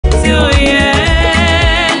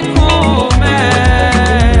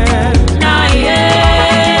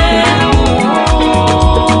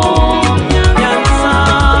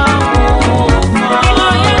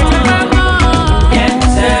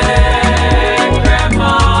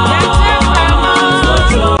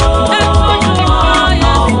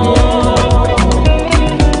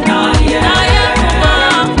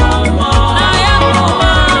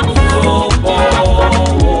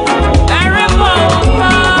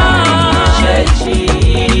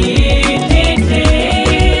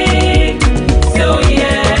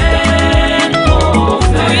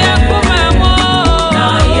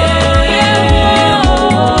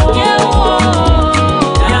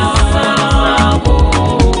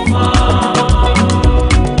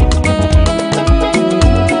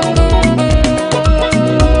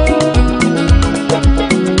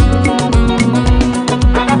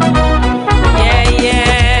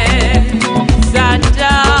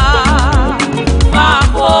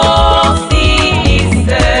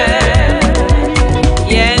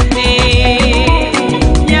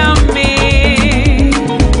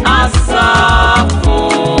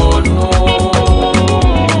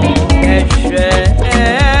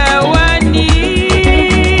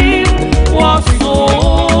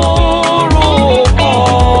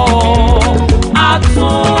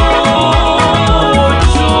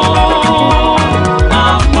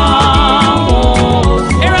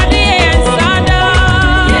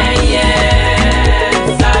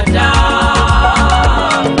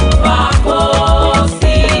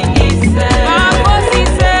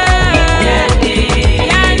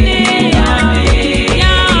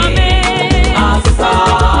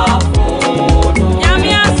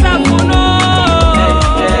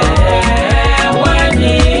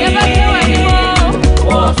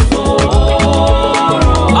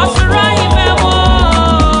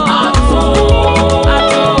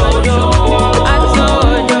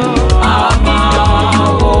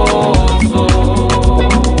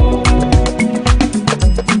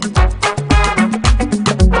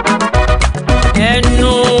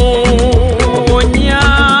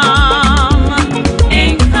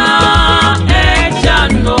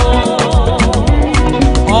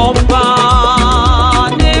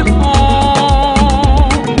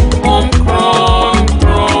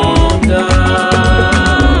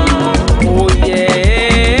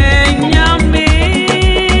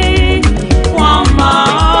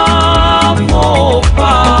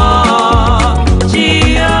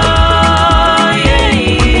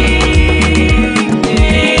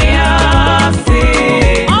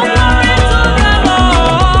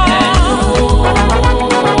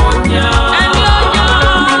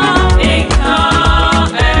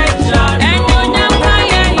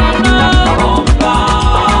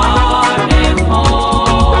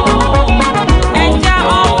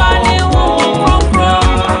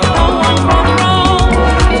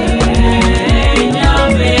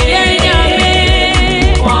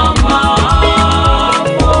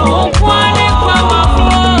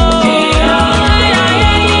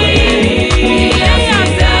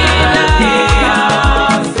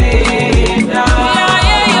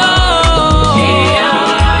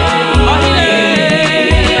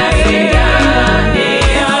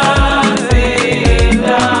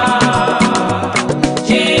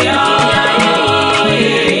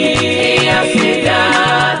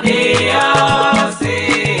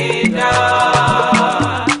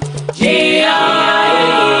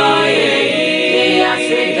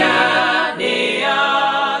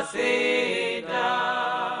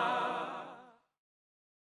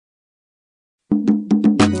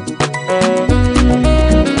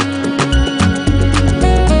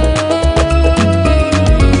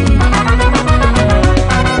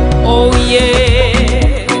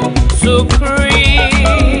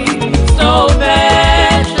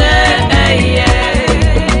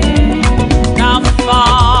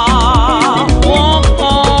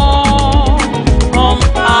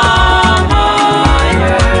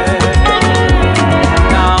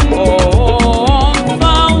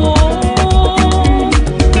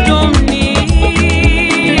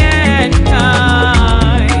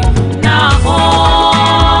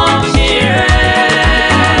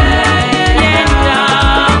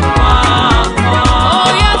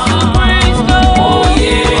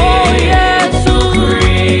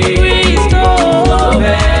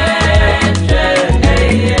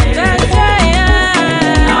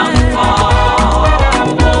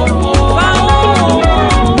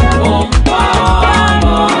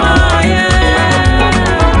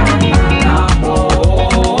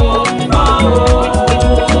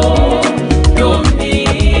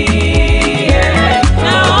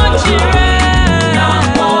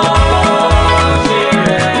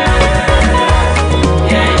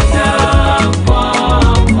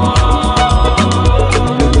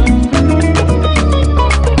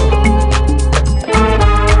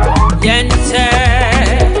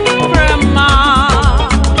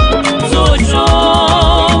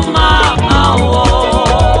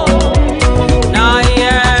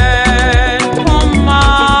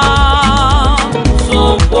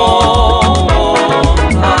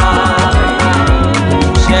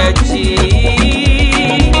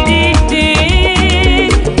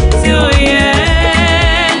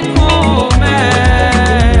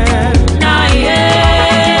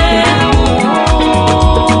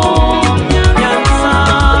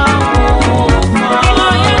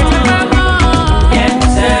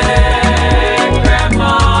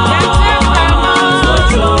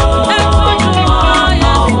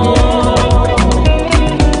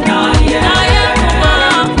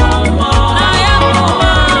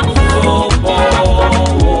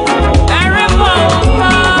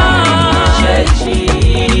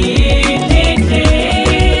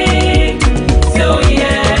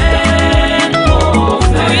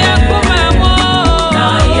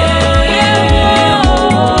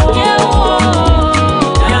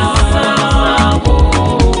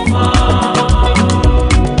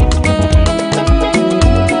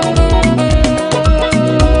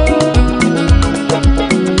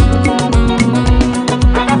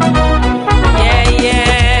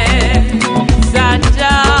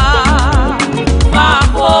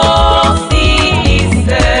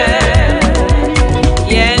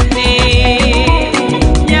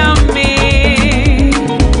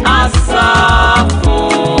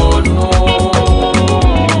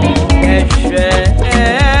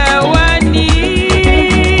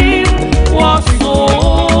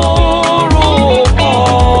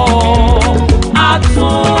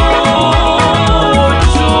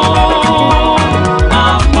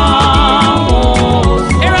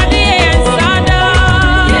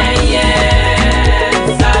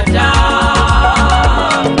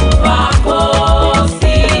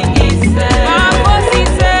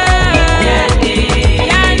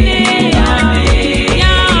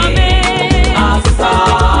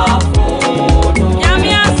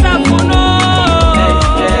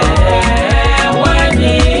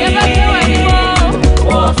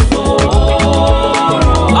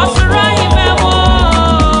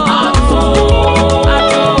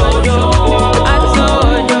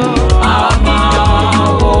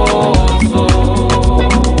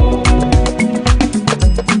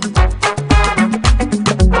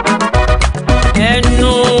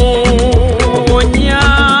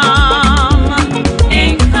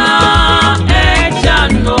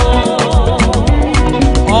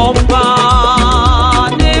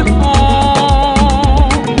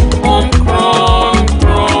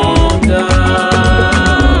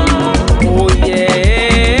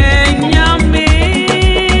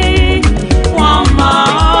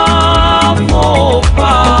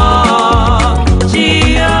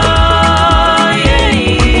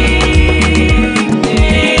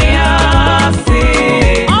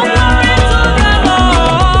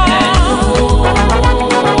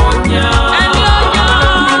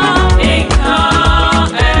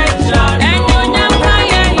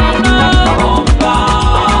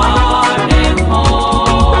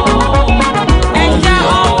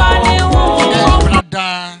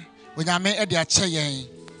Chayen.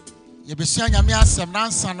 Ye be sia nyame asem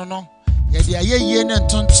nansa no no ye de ayeye ne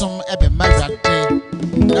ntontom ebe magade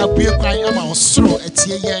na bue kwan ama osoro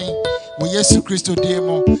atie yen wo Yesu Kristo de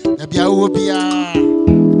mo na bia wo bia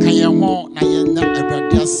kan ye ho na ye na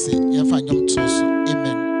awrade ase ye fa nyom to so.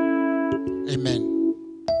 Amen. Amen.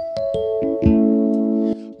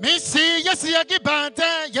 Me see yes ye yagi bante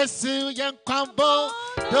Yesu yankwambo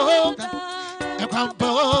doda yankwambo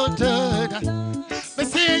doda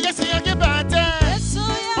Missy Yesu yagi bante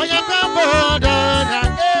Oh yankwambo doda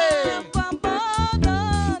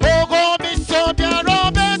Ogo miso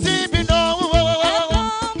biaro beti bino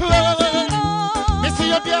Missy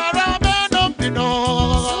biaro beno bino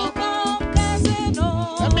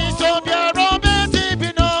Miso biaro beti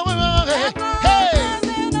bino Hey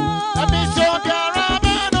Miso biaro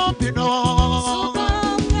beno bino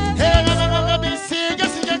Hey Missy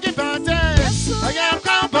Yesu yagi bante Oh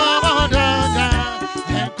yankwambo doda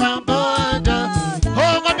yankwambo doda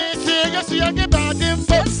Ogo Missy Yesu yagi bante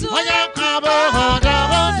Oh yankwambo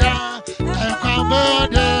doda yankwambo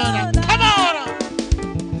doda Come on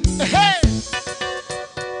Hey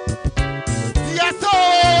Yes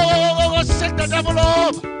oh shake the devil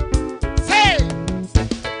up Say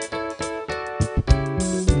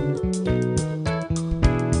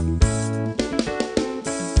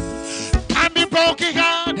Can be broken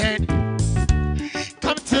hearted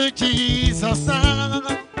Come to Jesus now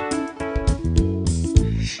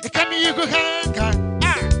Can be you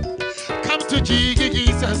Come to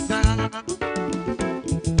Jesus now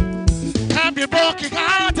Can be broken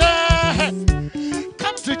hearted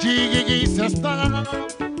Come to Jesus now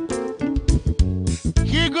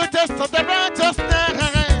He good test of the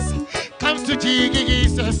righteousness Come to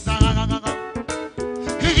Jesus now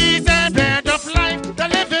He is the bread of life The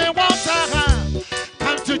living water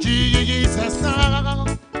Come to Jesus now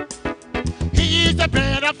He is the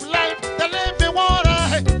bread of life The living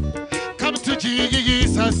water Come to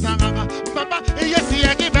Jesus now Mama, yes, he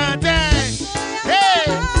give a day Hey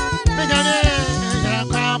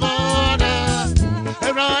come on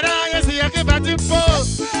yes, he give a dimpo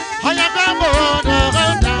Oh, yeah, come on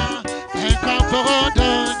and come on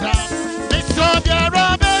It's so be a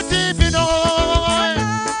Robert Pino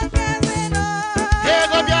Hey,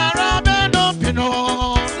 go be a Robert Pino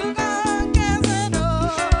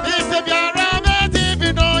It's so be a Robert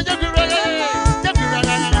Pino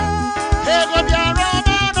Hey, go be a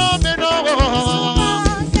Robert Pino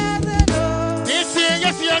It's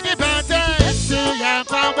yes, he give a day Yeah,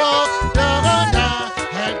 come on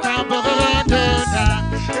and come on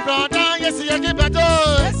Yes, you give a door.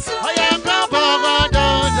 Oh, yeah, come on,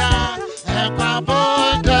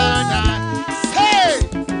 Hey,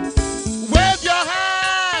 wave your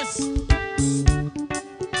hands.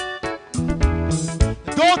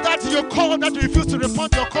 Those that you call that refuse to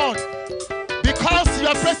respond to your call, because you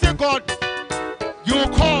are pressing God, you will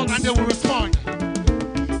call and they will respond.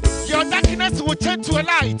 Your darkness will turn to a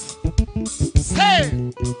light.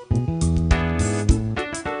 Say.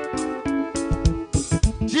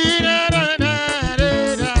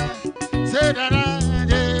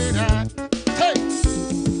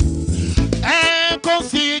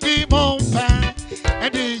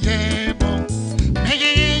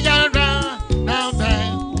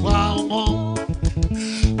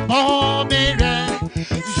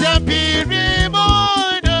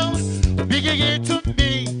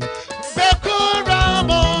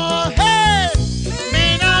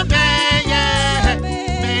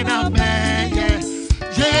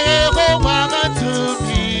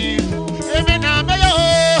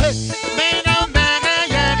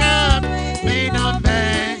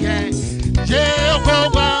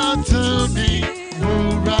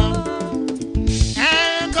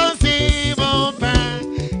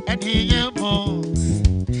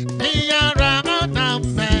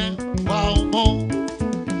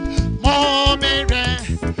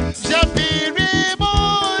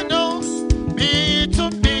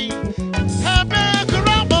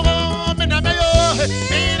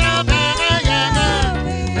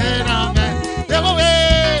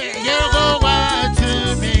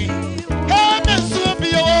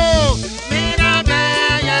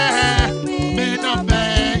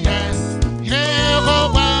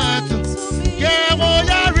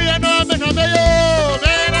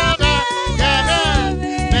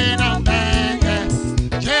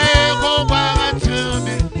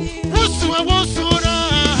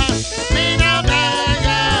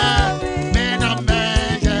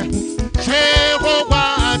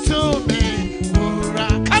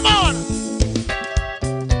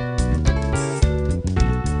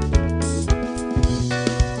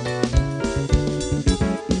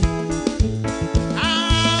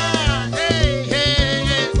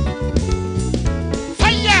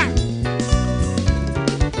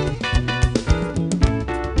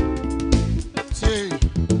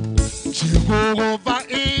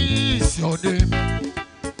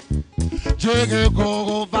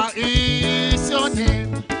 Jehovah is your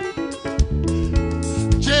name.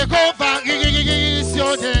 Jehovah is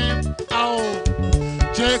your name. Oh,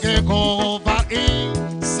 Jehovah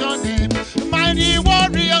is your name. Mighty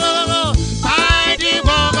warrior, mighty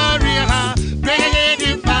warrior. Bring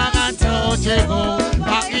it back until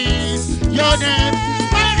Jehovah is your name.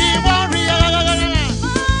 Mighty warrior,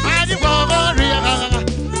 mighty warrior.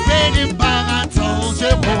 Bring it back until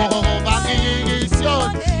Jehovah is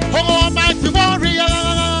your name. Oh, mighty warrior,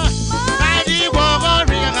 mighty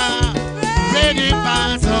warrior. Bring it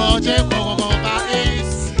back until Jehovah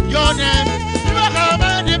is your name. You are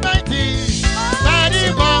mighty, mighty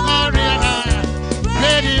warrior.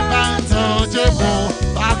 Bring it back until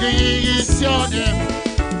Jehovah is your name.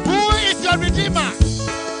 Who is your redeemer?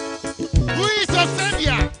 Who is your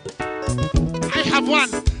savior? I have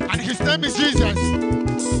one, and his name is Jesus.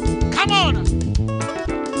 Come on.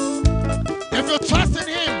 If you trust in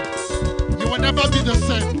him, you will never be the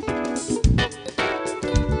same.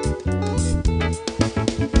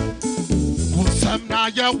 Usamna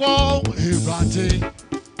ya wo irate.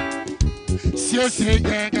 Siese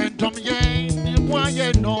yeng dom yen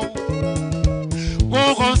waye no.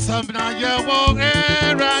 Wo samna ya wo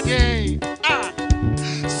irate. Ah.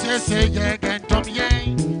 Siese yeng dom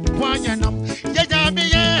yen waye no. Ye ya mi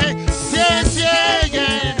ye. Siese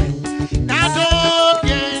yen. Na dom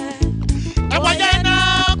yen.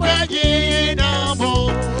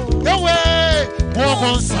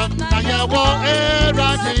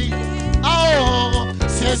 Oh,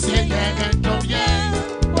 say yeah, don't yeah,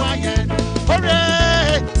 why yeah,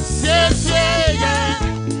 hooray, say yeah,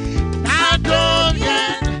 I don't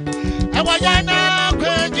yeah, and why yeah, now,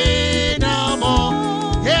 Peggy, no more,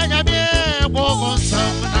 yeah, yeah, walk on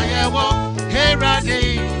some, I walk, here I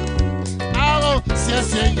did. Oh,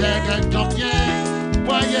 say yeah, don't yeah,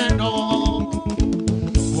 why yeah, no,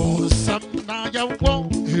 oh, some, now you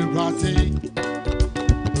won't, here I did.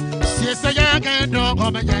 Yes, I can't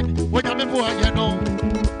come again. What I'm for, you know.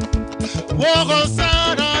 Walk on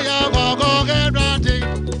Sada, you walk and running.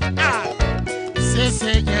 Ah, yes,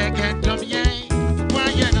 I can't come again. Why,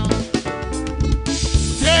 you know.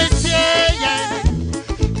 Yes, yeah,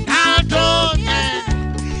 I don't get.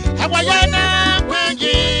 How are you now? When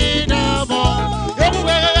you know more.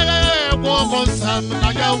 Everywhere, walk on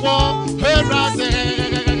Sada, you walk and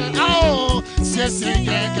running. Oh, yes, I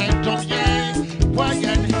can't come again. Why,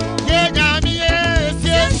 you know.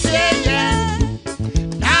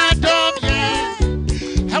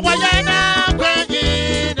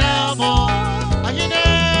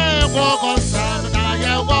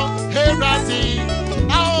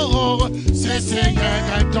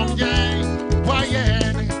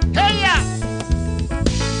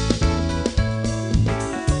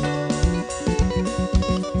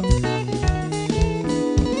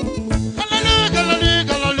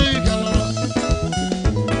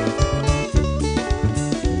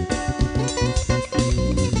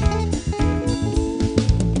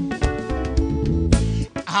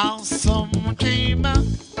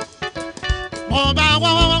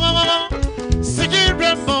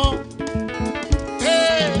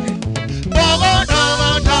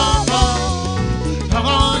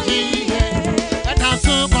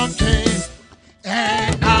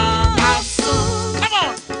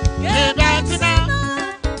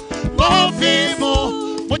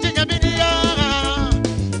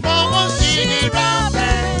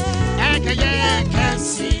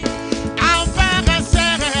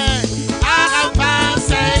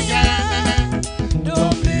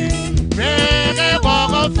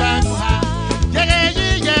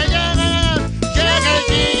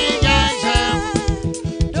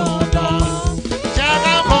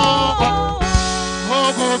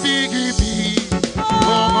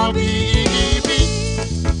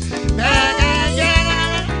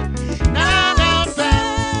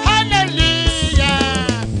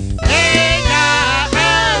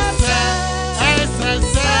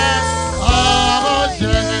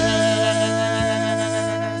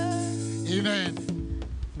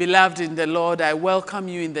 Beloved in the Lord, I welcome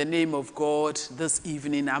you in the name of God this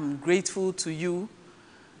evening. I'm grateful to you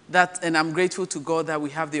and I'm grateful to God that we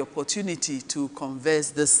have the opportunity to converse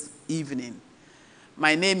this evening.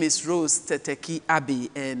 My name is Rose Teteki Abi,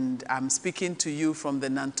 and I'm speaking to you from the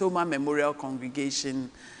Nantoma Memorial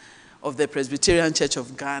Congregation of the Presbyterian Church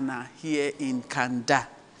of Ghana here in Kanda.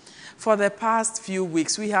 For the past few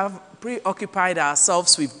weeks, we have preoccupied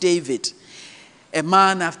ourselves with David, a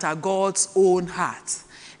man after God's own heart.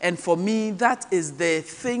 And for me, that is the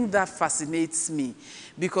thing that fascinates me.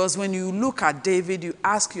 Because when you look at David, you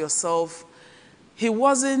ask yourself, he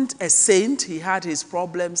wasn't a saint, he had his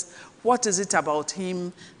problems. What is it about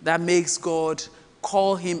him that makes God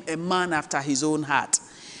call him a man after his own heart?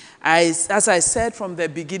 As I said from the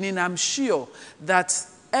beginning, I'm sure that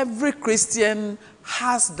Every Christian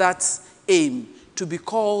has that aim, to be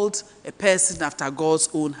called a person after God's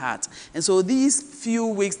own heart. And so these few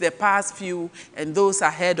weeks, the past few, and those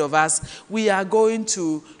ahead of us, we are going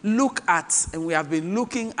to look at, and we have been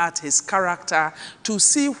looking at his character to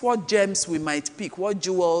see what gems we might pick, what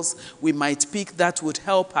jewels we might pick that would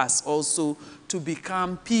help us also to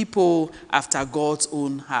become people after God's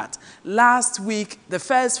own heart. Last week, the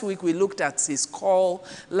first week, we looked at his call.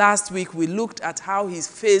 Last week, we looked at how he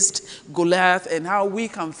faced Goliath and how we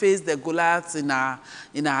can face the Goliaths in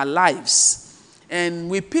our lives. And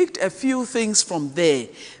we picked a few things from there,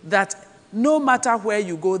 that no matter where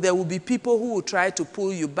you go, there will be people who will try to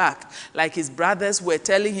pull you back. Like his brothers were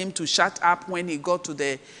telling him to shut up when he got to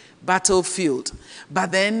the battlefield.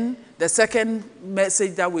 But then the second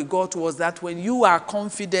message that we got was that when you are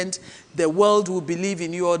confident, the world will believe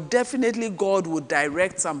in you, or definitely God will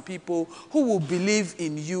direct some people who will believe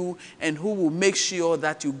in you and who will make sure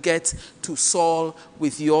that you get to Saul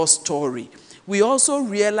with your story. We also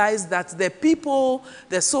realized that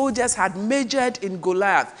the soldiers had majored in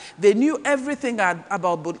Goliath. They knew everything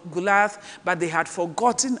about Goliath, but they had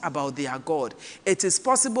forgotten about their God. It is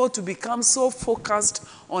possible to become so focused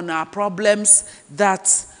on our problems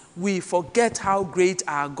that we forget how great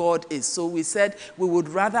our God is. So we said we would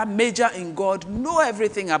rather major in God, know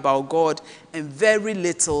everything about God, and very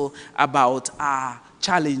little about our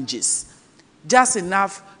challenges. Just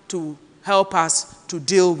enough to help us to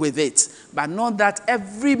deal with it, but not that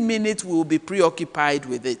every minute we will be preoccupied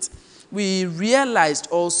with it. We realized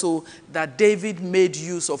also that David made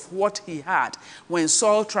use of what he had. When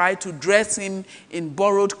Saul tried to dress him in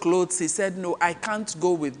borrowed clothes, he said, no, I can't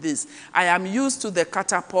go with this. I am used to the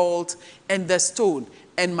catapult and the stone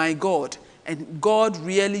and my God. And God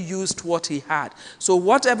really used what he had. So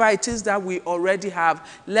whatever it is that we already have,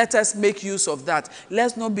 let us make use of that.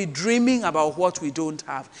 Let's not be dreaming about what we don't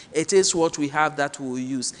have. It is what we have that we'll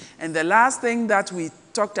use. And the last thing that we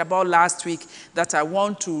talked about last week that I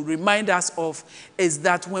want to remind us of is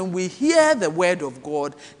that when we hear the word of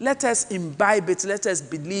God, let us imbibe it, let us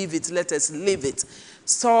believe it, let us live it.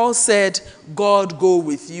 Saul said, God go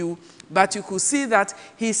with you. But you could see that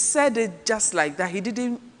he said it just like that. He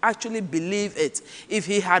didn't actually believe it. If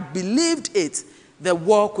he had believed it, the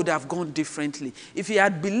war could have gone differently. If he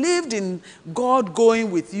had believed in God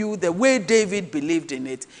going with you the way David believed in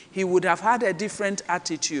it, he would have had a different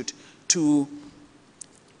attitude to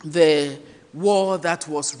the war that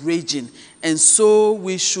was raging. And so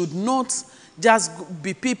we should not just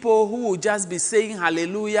be people who will just be saying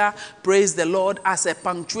hallelujah, praise the Lord as a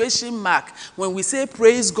punctuation mark. When we say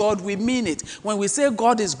praise God, we mean it. When we say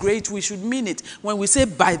God is great, we should mean it. When we say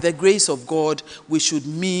by the grace of God, we should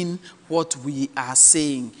mean what we are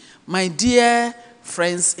saying. My dear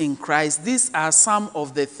friends in Christ, these are some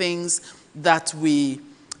of the things that we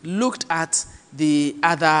looked at the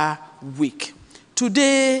other week.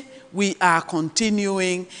 Today, we are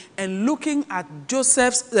continuing and looking at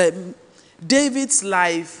David's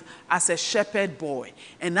life as a shepherd boy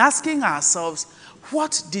and asking ourselves,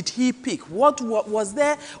 what did he pick? What was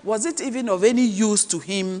there? Was it even of any use to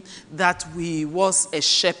him that he was a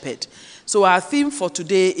shepherd? So our theme for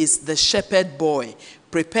today is the shepherd boy,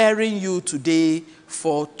 preparing you today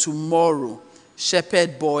for tomorrow.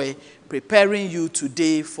 Shepherd boy, preparing you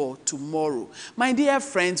today for tomorrow. My dear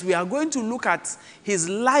friends, we are going to look at his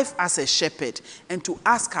life as a shepherd and to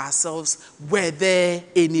ask ourselves, were there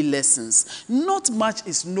any lessons? Not much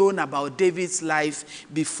is known about David's life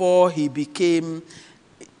before he became,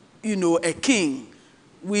 a king.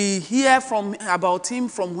 We hear about him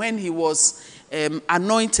from when he was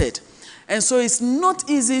anointed. And so it's not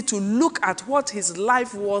easy to look at what his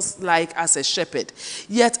life was like as a shepherd.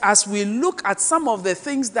 Yet as we look at some of the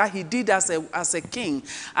things that he did as a king,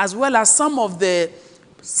 as well as some of the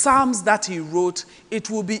psalms that he wrote, it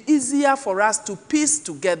will be easier for us to piece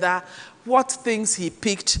together what things he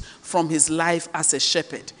picked from his life as a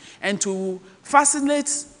shepherd. And to facilitate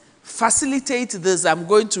this, I'm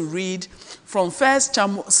going to read from 1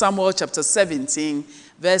 Samuel chapter 17,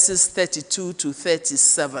 verses 32 to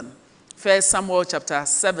 37. 1 Samuel chapter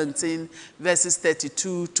 17, verses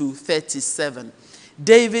 32 to 37.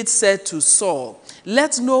 David said to Saul,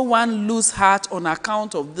 let no one lose heart on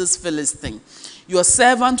account of this Philistine. Your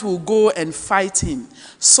servant will go and fight him.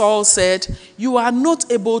 Saul said, you are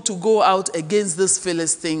not able to go out against this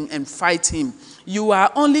Philistine and fight him. You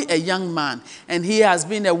are only a young man, and he has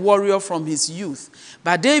been a warrior from his youth.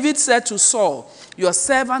 But David said to Saul, your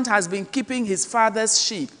servant has been keeping his father's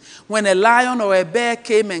sheep. When a lion or a bear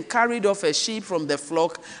came and carried off a sheep from the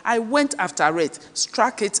flock, I went after it,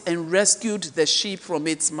 struck it, and rescued the sheep from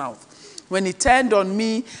its mouth. When it turned on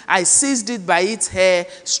me, I seized it by its hair,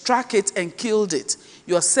 struck it, and killed it.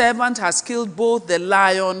 Your servant has killed both the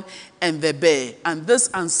lion and the bear, and this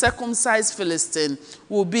uncircumcised Philistine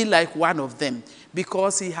will be like one of them,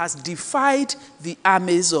 because he has defied the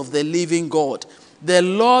armies of the living God. The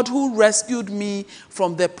Lord who rescued me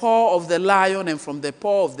from the paw of the lion and from the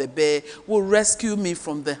paw of the bear will rescue me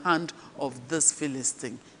from the hand of this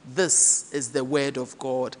Philistine. This is the word of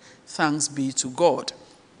God. Thanks be to God.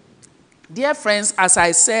 Dear friends, as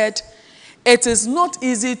I said, it is not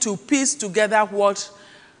easy to piece together what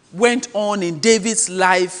went on in David's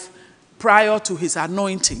life prior to his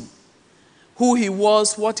anointing. Who he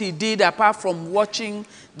was, what he did apart from watching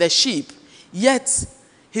the sheep. Yet,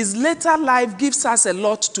 his later life gives us a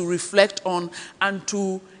lot to reflect on and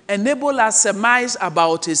to enable us surmise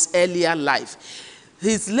about his earlier life.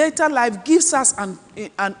 His later life gives us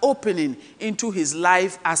an opening into his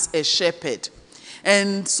life as a shepherd.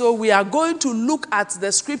 And so we are going to look at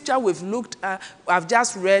the scripture I've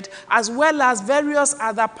just read, as well as various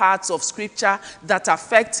other parts of scripture that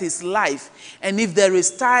affect his life. And if there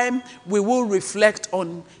is time, we will reflect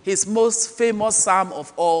on his most famous psalm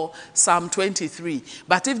of all, Psalm 23.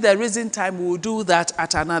 But if there isn't time, we will do that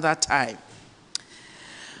at another time.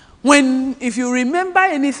 If you remember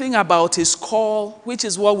anything about his call, which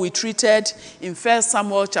is what we treated in 1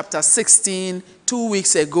 Samuel chapter 16, 2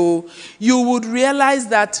 weeks ago, you would realize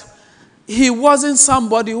that he wasn't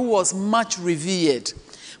somebody who was much revered.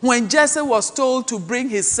 When Jesse was told to bring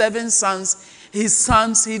his 7 sons,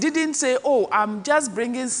 he didn't say, oh, I'm just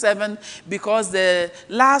bringing 7 because the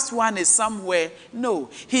last one is somewhere. No,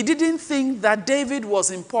 he didn't think that David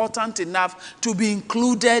was important enough to be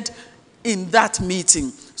included in that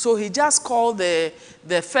meeting. So he just called the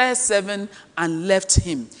first 7 and left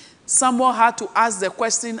him. Someone had to ask the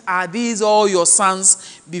question, are these all your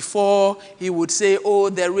sons? Before he would say, oh,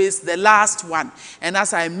 there is the last one. And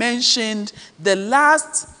as I mentioned,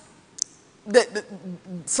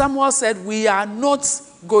 someone said, we are not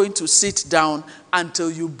going to sit down until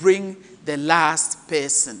you bring the last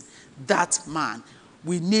person, that man.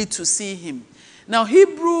 We need to see him. Now,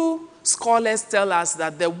 Hebrew scholars tell us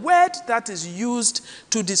that the word that is used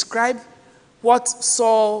to describe what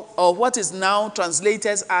Saul, or what is now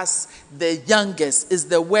translated as the youngest, is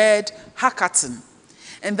the word Hakatan.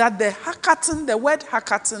 And that the word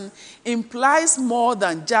Hakatan implies more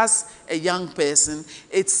than just a young person.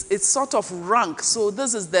 It's sort of rank. So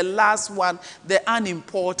this is the last one, the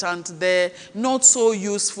unimportant, the not so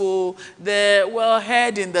useful, the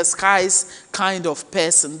head in the skies kind of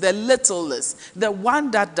person, the littlest, the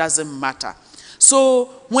one that doesn't matter. So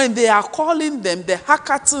when they are calling them, the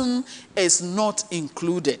Hakatan is not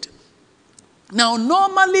included. Now,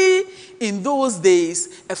 normally in those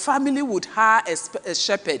days, a family would hire a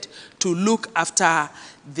shepherd to look after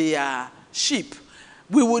their sheep.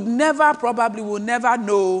 We would probably never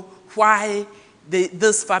know why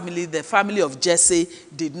this family, the family of Jesse,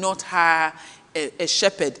 did not hire a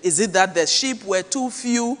shepherd. Is it that the sheep were too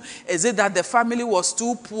few? Is it that the family was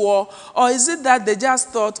too poor? Or is it that they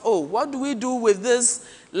just thought, oh, what do we do with this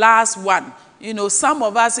last one? You know, some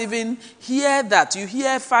of us even hear that. You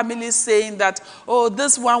hear families saying that, oh,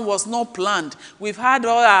 this one was not planned. We've had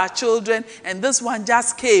all our children and this one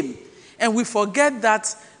just came. And we forget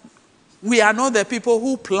that we are not the people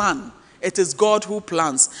who plan. It is God who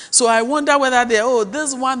plans. So I wonder whether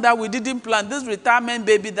this one that we didn't plan, this retirement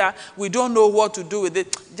baby that we don't know what to do with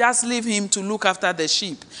it, just leave him to look after the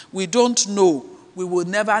sheep. We don't know. We will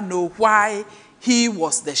never know why he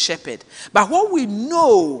was the shepherd. But what we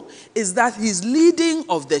know is that his leading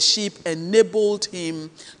of the sheep enabled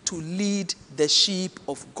him to lead the sheep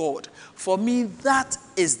of God. For me, that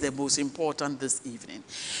is the most important this evening.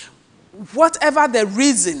 Whatever the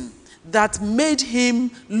reason that made him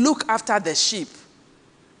look after the sheep,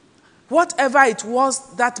 whatever it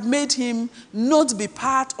was that made him not be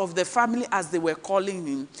part of the family as they were calling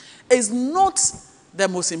him, is not the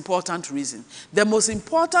most important reason. The most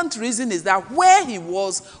important reason is that where he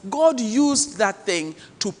was, God used that thing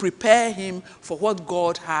to prepare him for what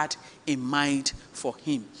God had in mind for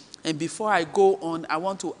him. And before I go on, I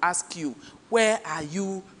want to ask you, where are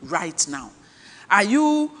you right now? Are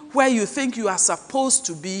you where you think you are supposed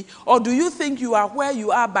to be? Or do you think you are where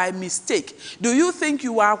you are by mistake? Do you think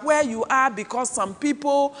you are where you are because some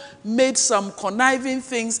people made some conniving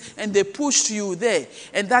things and they pushed you there,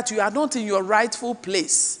 and that you are not in your rightful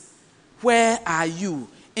place? Where are you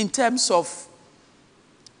in terms of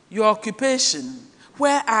your occupation?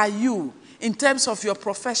 Where are you in terms of your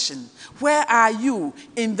profession? Where are you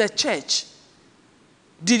in the church?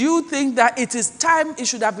 Did you think that it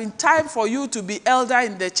should have been time for you to be elder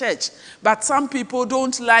in the church? But some people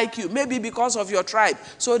don't like you, maybe because of your tribe.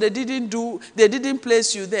 So they didn't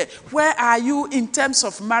place you there. Where are you in terms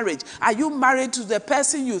of marriage? Are you married to the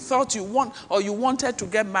person you thought you want or you wanted to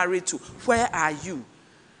get married to? Where are you?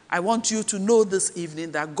 I want you to know this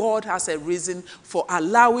evening that God has a reason for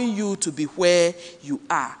allowing you to be where you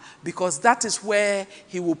are. Because that is where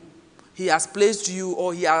He has placed you,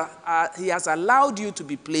 or he has allowed you to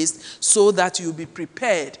be placed so that you'll be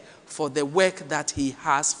prepared for the work that He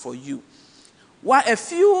has for you.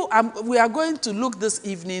 We are going to look this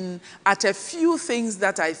evening at a few things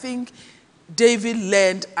that I think David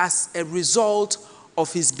learned as a result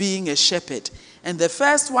of his being a shepherd. And the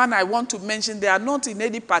first one I want to mention, they are not in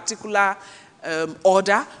any particular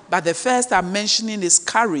order, but the first I'm mentioning is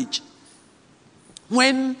courage.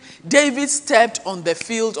 When David stepped on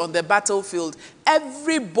the battlefield,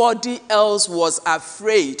 everybody else was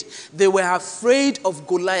afraid. They were afraid of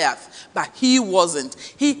Goliath, but he wasn't.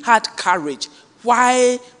 He had courage.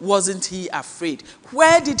 Why wasn't he afraid?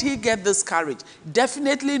 Where did he get this courage?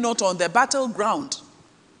 Definitely not on the battleground.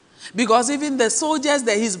 Because even the soldiers,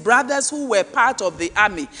 his brothers who were part of the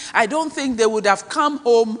army, I don't think they would have come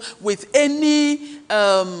home with any,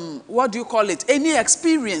 any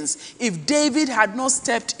experience if David had not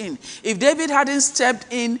stepped in. If David hadn't stepped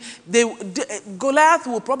in, Goliath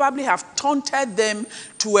would probably have taunted them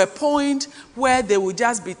to a point where they would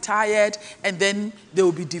just be tired and then they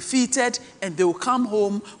will be defeated and they will come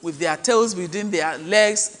home with their tails between their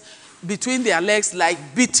legs like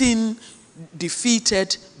beaten,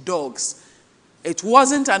 defeated dogs. It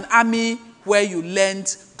wasn't an army where you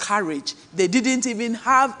learned courage. They didn't even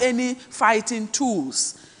have any fighting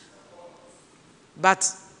tools.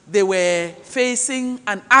 But they were facing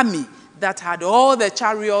an army that had all the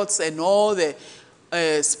chariots and all the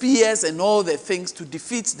spears and all the things to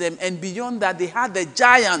defeat them. And beyond that, they had the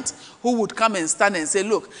giant who would come and stand and say,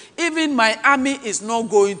 look, even my army is not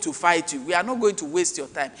going to fight you. We are not going to waste your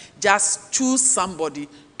time. Just choose somebody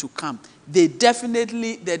to come. There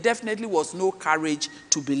definitely was no courage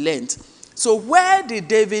to be learned. So where did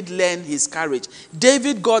David learn his courage?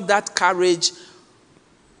 David got that courage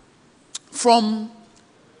from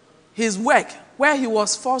his work, where he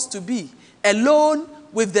was forced to be. Alone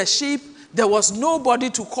with the sheep, there was nobody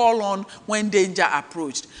to call on when danger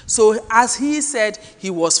approached. So as he said, he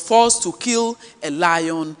was forced to kill a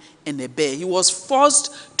lion and a bear. He was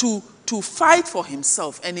forced to fight for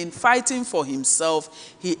himself. And in fighting for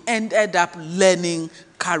himself, he ended up learning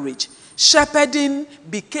courage. Shepherding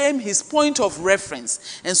became his point of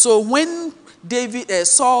reference. And so when King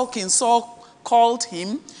Saul called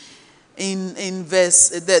him, in verse,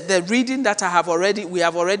 the reading that we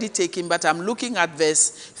have already taken, but I'm looking at verse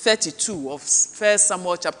 32 of 1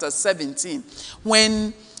 Samuel chapter 17.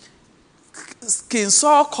 When King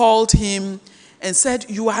Saul called him and said,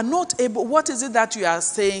 you are not able, what is it that you are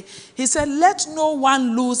saying? He said, let no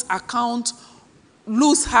one lose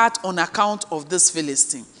heart on account of this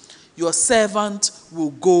Philistine. Your servant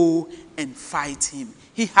will go and fight him.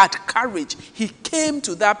 He had courage. He came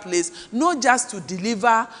to that place not just to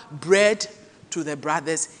deliver bread to the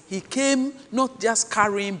brothers. He came not just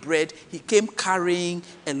carrying bread, he came carrying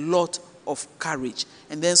a lot of courage.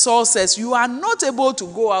 And then Saul says, you are not able to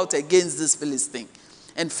go out against this Philistine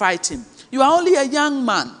and fight him. You are only a young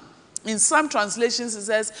man. In some translations it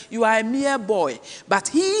says, you are a mere boy. But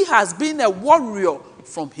he has been a warrior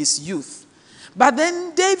from his youth. But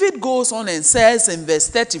then David goes on and says in verse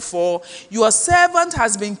 34, your servant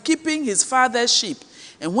has been keeping his father's sheep.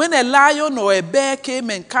 And when a lion or a bear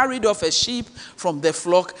came and carried off a sheep from the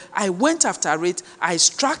flock, I went after it, I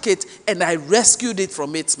struck it, and I rescued it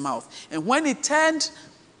from its mouth. And when it turned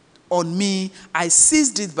on me, I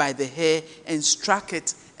seized it by the hair and struck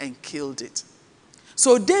it and killed it.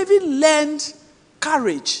 So David learned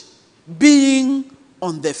courage being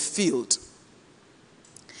on the field.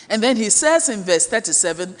 And then he says in verse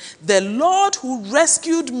 37, the Lord who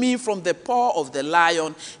rescued me from the paw of the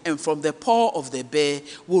lion and from the paw of the bear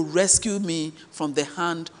will rescue me from the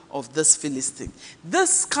hand of this Philistine.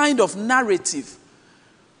 This kind of narrative,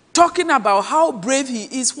 talking about how brave he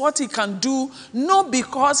is, what he can do, not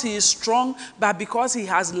because he is strong, but because he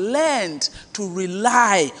has learned to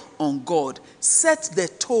rely on God, set the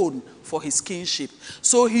tone for his kingship.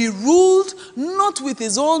 So he ruled not with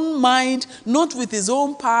his own mind, not with his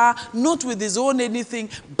own power, not with his own anything,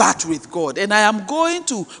 but with God. And I am going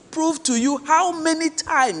to prove to you how many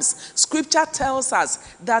times Scripture tells us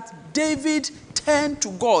that David turned to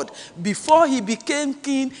God before he became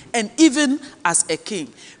king and even as a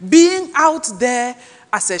king. Being out there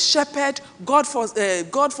as a shepherd,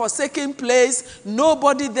 God-forsaken place,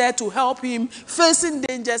 nobody there to help him, facing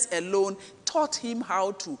dangers alone, taught him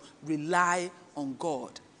how to rely on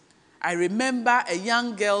God. I remember a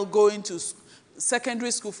young girl going to secondary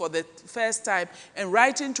school for the first time and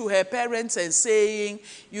writing to her parents and saying,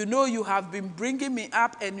 you know, you have been bringing me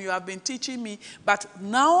up and you have been teaching me, but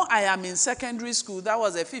now I am in secondary school. That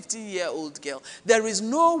was a 15-year-old girl. There is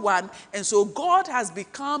no one, and so God has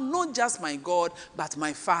become not just my God, but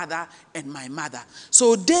my father and my mother.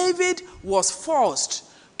 So David was forced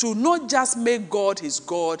to not just make God his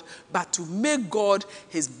God, but to make God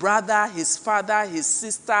his brother, his father, his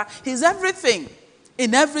sister, his everything.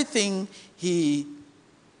 In everything, he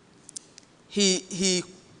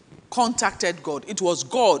contacted God. It was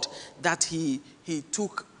God that he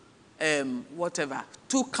took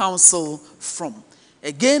counsel from.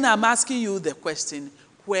 Again, I'm asking you the question,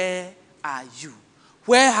 where are you?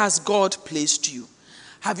 Where has God placed you?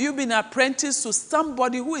 Have you been apprenticed to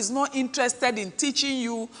somebody who is not interested in teaching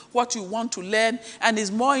you what you want to learn and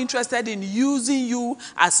is more interested in using you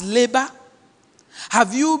as labor?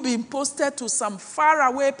 Have you been posted to some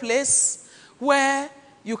faraway place where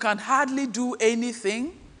you can hardly do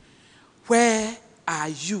anything? Where are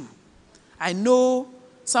you? I know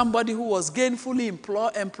somebody who was gainfully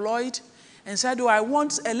employed and said, oh, I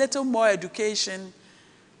want a little more education,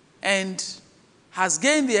 and has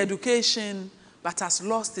gained the education but has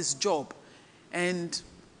lost his job. And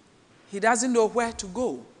he doesn't know where to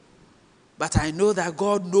go. But I know that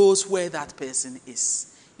God knows where that person is.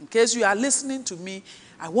 In case you are listening to me,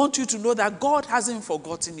 I want you to know that God hasn't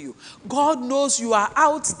forgotten you. God knows you are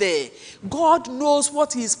out there. God knows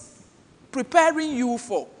what he's preparing you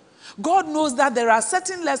for. God knows that there are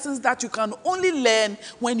certain lessons that you can only learn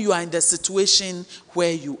when you are in the situation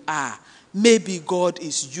where you are. Maybe God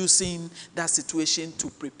is using that situation to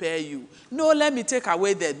prepare you. No, let me take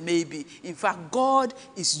away that maybe. In fact, God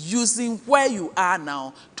is using where you are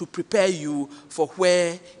now to prepare you for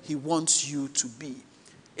where he wants you to be.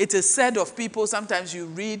 It is said of people, sometimes you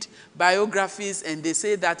read biographies and they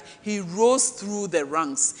say that he rose through the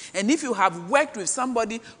ranks. And if you have worked with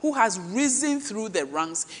somebody who has risen through the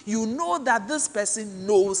ranks, you know that this person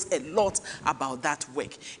knows a lot about that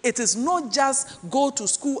work. It is not just go to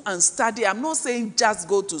school and study. I'm not saying just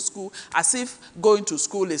go to school as if going to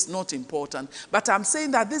school is not important. But I'm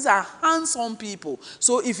saying that these are hands-on people.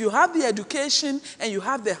 So if you have the education and you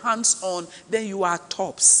have the hands-on, then you are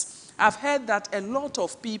tops. I've heard that a lot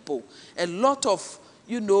of people, a lot of,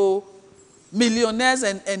 millionaires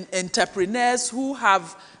and entrepreneurs who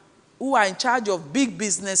are in charge of big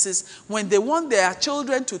businesses, when they want their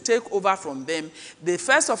children to take over from them, they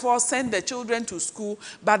first of all send the children to school,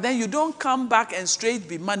 but then you don't come back and straight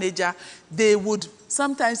be manager. They would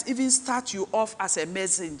sometimes even start you off as a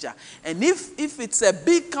messenger. And if it's a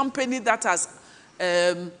big company that has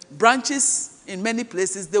branches in many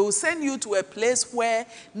places, they will send you to a place where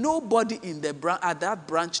nobody at that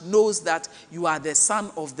branch knows that you are the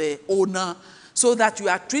son of the owner, so that you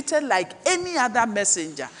are treated like any other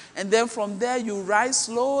messenger. And then from there you rise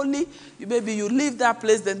slowly. Maybe you leave that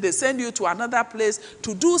place, then they send you to another place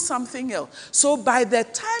to do something else. So by the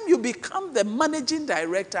time you become the managing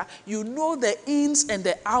director, you know the ins and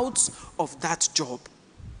the outs of that job.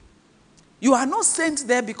 You are not sent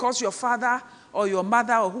there because your father or your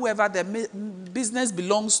mother or whoever the business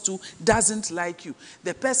belongs to doesn't like you.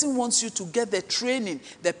 The person wants you to get the training.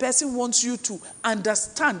 The person wants you to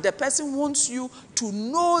understand. The person wants you to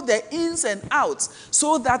know the ins and outs,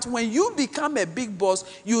 so that when you become a big boss,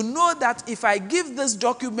 you know that if I give this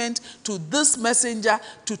document to this messenger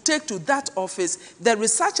to take to that office, there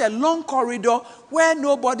is such a long corridor where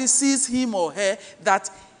nobody sees him or her, that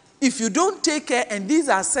if you don't take care, and these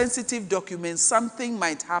are sensitive documents, something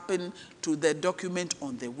might happen to the document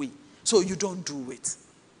on the way. So you don't do it.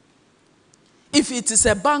 If it is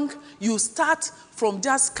a bank, you start from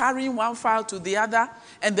just carrying one file to the other,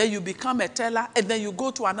 and then you become a teller, and then you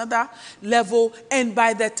go to another level, and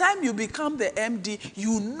by the time you become the MD,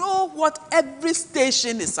 you know what every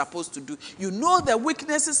station is supposed to do. You know the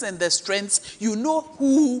weaknesses and the strengths. You know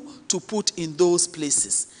who to put in those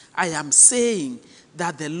places. I am saying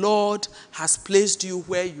that the Lord has placed you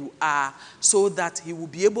where you are so that he will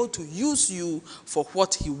be able to use you for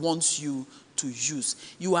what he wants you to use.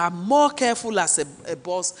 You are more careful as a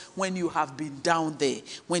boss when you have been down there,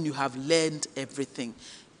 when you have learned everything.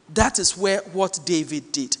 That is what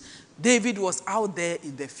David did. David was out there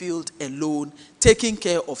in the field alone, taking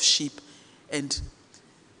care of sheep, and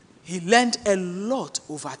he learned a lot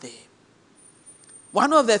over there.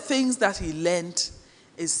 One of the things that he learned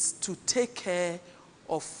is to take care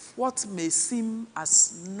of what may seem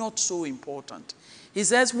as not so important. He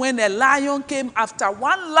says, when a lion came after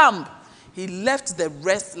one lamb, he left the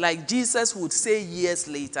rest, like Jesus would say years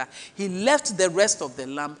later. He left the rest of the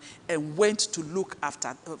lamb and went to look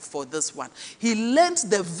after for this one. He learned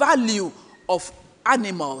the value of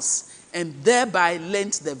animals and thereby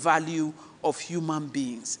learned the value of human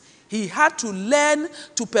beings. He had to learn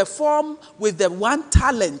to perform with the one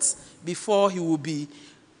talent before he will be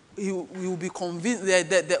convinced,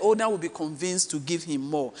 the owner will be convinced to give him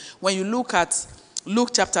more. When you look at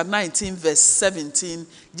Luke chapter 19, verse 17,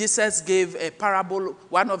 Jesus gave a parable,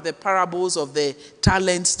 one of the parables of the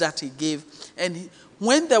talents that he gave. And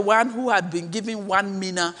when the one who had been given 1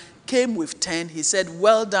 mina came with 10, he said,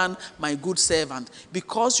 well done, my good servant.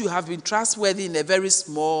 Because you have been trustworthy in a very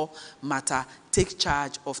small matter, take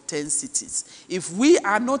charge of 10 cities. If we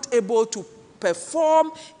are not able to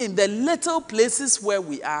perform in the little places where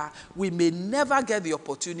we are, we may never get the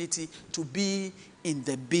opportunity to be in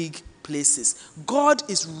the big places. God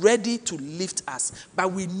is ready to lift us,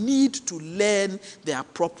 but we need to learn the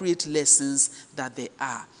appropriate lessons that they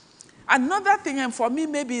are. Another thing, and for me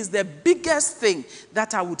maybe is the biggest thing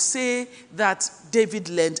that I would say that David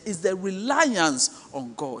learned, is the reliance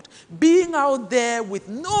on God. Being out there with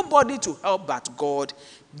nobody to help but God,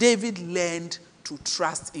 David learned to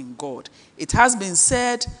trust in God. It has been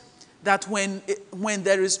said that when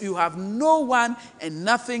you have no one and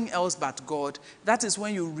nothing else but God, that is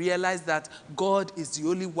when you realize that God is the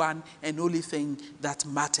only one and only thing that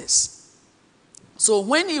matters. So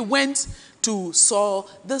when he went to Saul,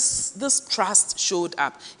 this trust showed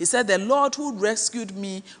up. He said, the Lord who rescued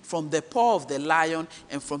me from the paw of the lion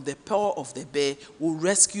and from the paw of the bear will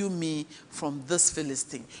rescue me from this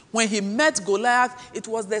Philistine. When he met Goliath, it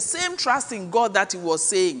was the same trust in God that he was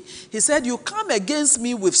saying. He said, you come against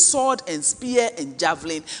me with sword and spear and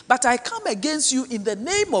javelin, but I come against you in the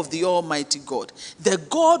name of the Almighty God, the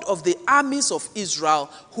God of the armies of Israel,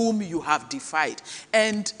 whom you have defied.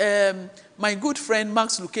 And my good friend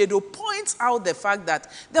Max Lucado points out the fact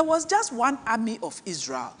that there was just one army of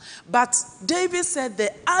Israel. But David said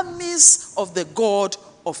the armies of the God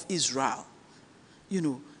of Israel. You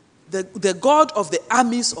know, the God of the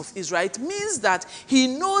armies of Israel. It means that he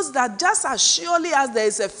knows that just as surely as there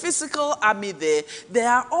is a physical army there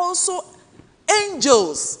are also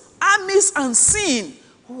angels, armies unseen,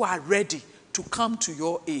 who are ready to come to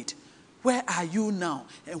your aid. Where are you now?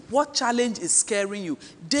 And what challenge is scaring you?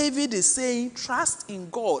 David is saying, trust in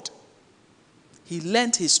God. He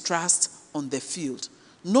learned his trust on the field.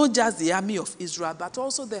 Not just the army of Israel, but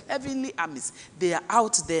also the heavenly armies. They are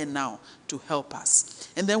out there now to help us.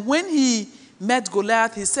 And then when he met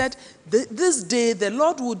Goliath, he said, this day the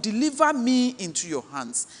Lord will deliver me into your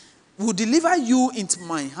hands. Will deliver you into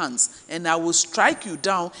my hands, and I will strike you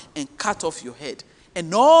down and cut off your head.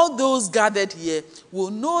 And all those gathered here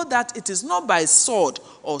will know that it is not by sword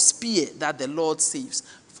or spear that the Lord saves,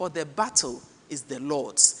 for the battle is the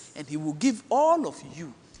Lord's, and he will give all of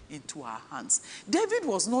you into our hands. David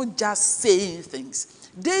was not just saying things.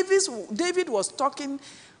 David was talking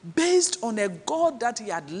based on a God that he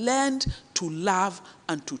had learned to love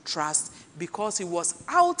and to trust, because he was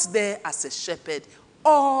out there as a shepherd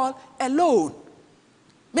all alone.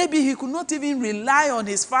 Maybe he could not even rely on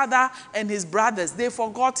his father and his brothers. They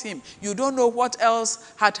forgot him. You don't know what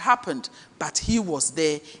else had happened. But he was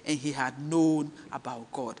there and he had known about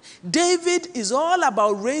God. David is all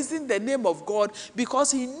about raising the name of God,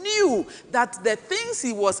 because he knew that the things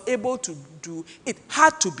he was able to do, it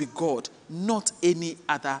had to be God, not any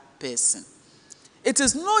other person. It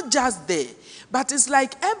is not just there, but it's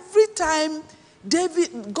like every time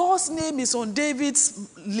God's name is on David's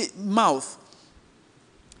mouth.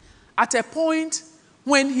 At a point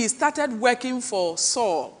when he started working for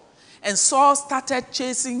Saul, and Saul started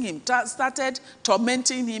chasing him, started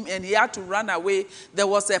tormenting him, and he had to run away, there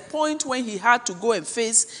was a point when he had to go and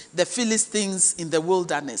face the Philistines in the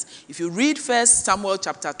wilderness. If you read 1 Samuel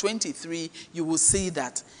chapter 23, you will see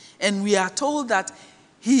that. And we are told that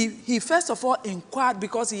he first of all inquired,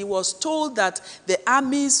 because he was told that the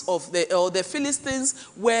armies of the Philistines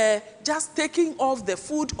were just taking off the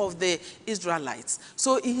food of the Israelites.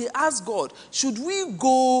 So he asked God, should we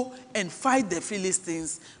go and fight the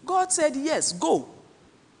Philistines? God said, yes, go.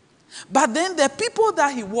 But then the people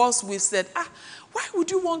that he was with said, why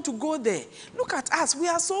would you want to go there? Look at us, we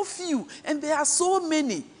are so few and there are so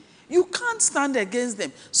many. You can't stand against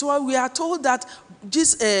them. So we are told that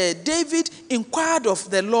David inquired of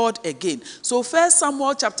the Lord again. So 1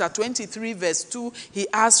 Samuel chapter 23 verse 2, he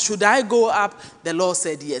asked, should I go up? The Lord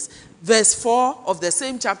said yes. Verse 4 of the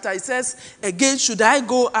same chapter, it says, again, should I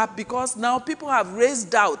go up? Because now people have raised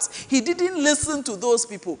doubts. He didn't listen to those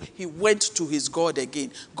people. He went to his God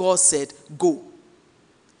again. God said, go.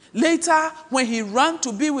 Later, when he ran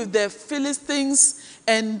to be with the Philistines,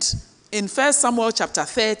 and in 1 Samuel chapter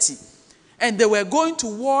 30, and they were going to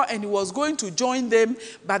war and he was going to join them,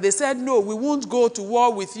 but they said, no, we won't go to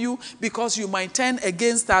war with you because you might turn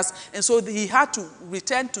against us. And so he had to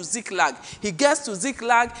return to Ziklag. He gets to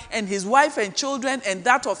Ziklag, and his wife and children and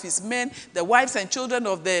that of his men, the wives and children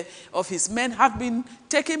of his men have been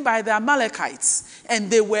taken by the Amalekites. And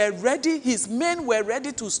they were ready, his men were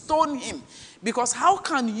ready to stone him. Because how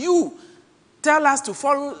can you tell us to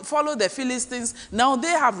follow the Philistines? Now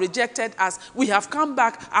they have rejected us. We have come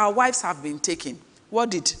back. Our wives have been taken.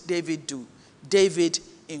 What did David do? David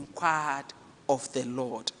inquired of the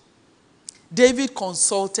Lord. David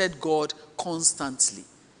consulted God constantly.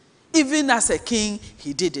 Even as a king,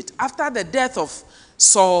 he did it. After the death of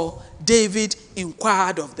Saul, David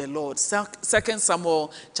inquired of the Lord. 2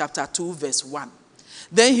 Samuel chapter 2, verse 1.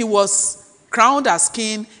 Then he was crowned as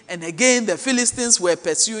king, and again the Philistines were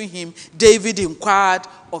pursuing him. David inquired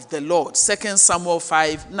of the Lord. 2 Samuel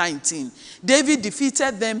 5:19. David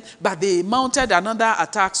defeated them, but they mounted another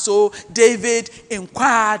attack, so David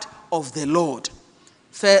inquired of the Lord.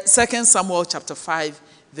 2 Samuel chapter 5,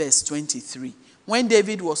 verse 23. When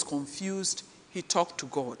David was confused, he talked to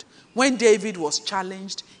God. When David was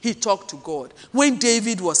challenged, he talked to God. When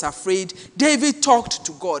David was afraid, David talked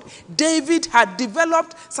to God. David had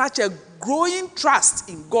developed such a growing trust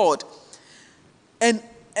in God. And,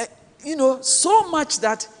 so much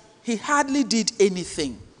that he hardly did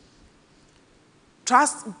anything.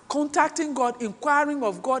 Trust, contacting God, inquiring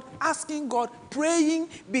of God, asking God, praying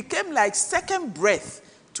became like second breath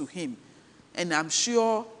to him. And I'm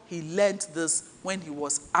sure he learned this when he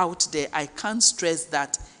was out there. I can't stress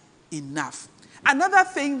that enough. Another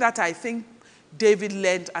thing that I think David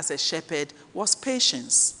learned as a shepherd was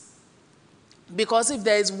patience. Because if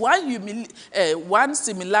there is one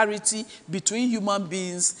similarity between human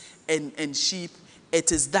beings and sheep,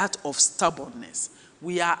 it is that of stubbornness.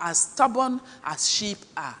 We are as stubborn as sheep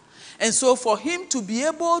are. And so for him to be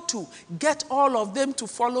able to get all of them to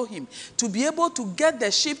follow him, to be able to get the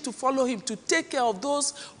sheep to follow him, to take care of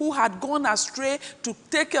those who had gone astray, to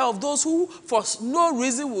take care of those who for no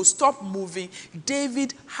reason will stop moving,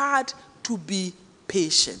 David had to be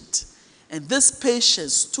patient. And this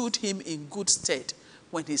patience stood him in good stead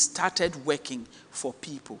when he started working for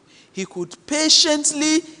people. He could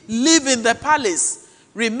patiently live in the palace.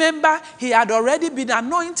 Remember, he had already been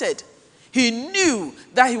anointed. He knew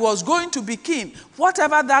that he was going to be king.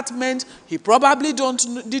 Whatever that meant, he probably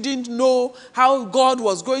didn't know how God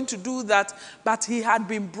was going to do that, but he had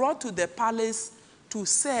been brought to the palace to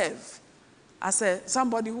serve as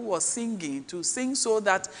somebody who was singing, to sing so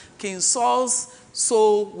that King Saul's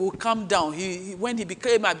soul will come down. When he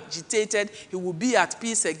became agitated, he would be at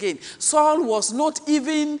peace again. Saul was not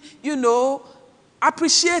even,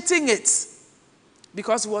 appreciating it,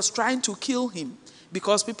 because he was trying to kill him,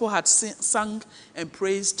 because people had sung and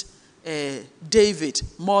praised David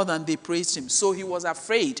more than they praised him. So he was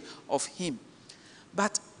afraid of him.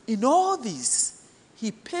 But in all this,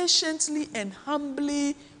 he patiently and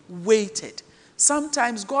humbly waited.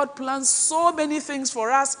 Sometimes God plans so many things for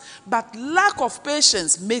us, but lack of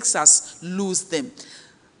patience makes us lose them.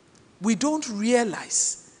 We don't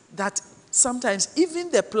realize that sometimes even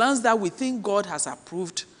the plans that we think God has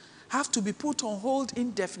approved have to be put on hold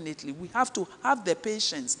indefinitely. We have to have the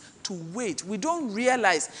patience to wait. We don't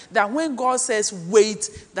realize that when God says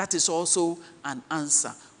wait, that is also an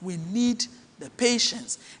answer. We need the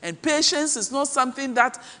patience. And patience is not something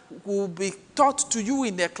that will be taught to you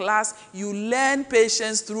in the class. You learn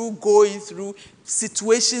patience through going through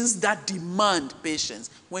situations that demand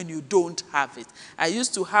patience when you don't have it. I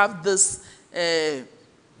used to have this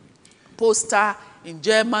poster in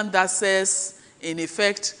German that says, in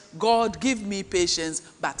effect, God, give me patience,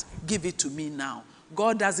 but give it to me now.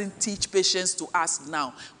 God doesn't teach patience to us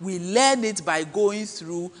now. We learn it by going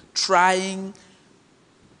through trying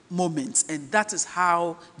moments. And that is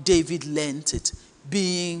how David learned it,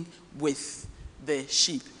 being with the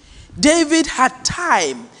sheep. David had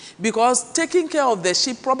time, because taking care of the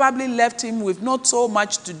sheep probably left him with not so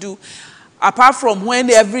much to do. Apart from when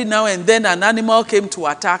every now and then an animal came to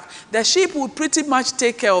attack, the sheep would pretty much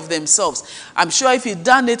take care of themselves. I'm sure if he'd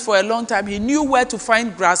done it for a long time, he knew where to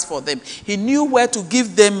find grass for them. He knew where to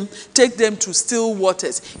take them to still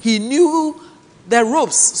waters. He knew the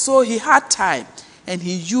ropes, so he had time. And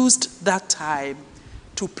he used that time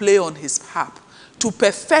to play on his harp, to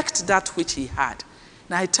perfect that which he had.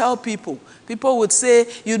 And I tell people would say,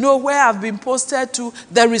 where I've been posted to,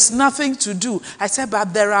 there is nothing to do. I said,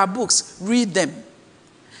 but there are books, read them.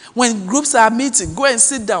 When groups are meeting, go and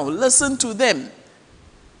sit down, listen to them.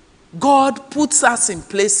 God puts us in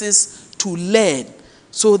places to learn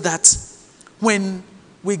so that when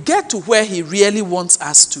we get to where he really wants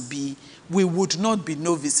us to be, we would not be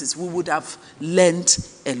novices. We would have learned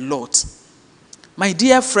a lot. My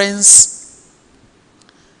dear friends,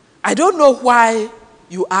 I don't know why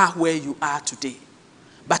you are where you are today,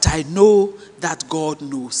 but I know that God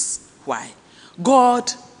knows why.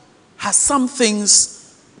 God has some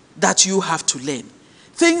things that you have to learn.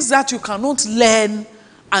 Things that you cannot learn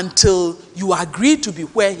until you agree to be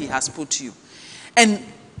where he has put you. And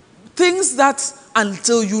things that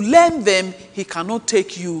until you learn them, he cannot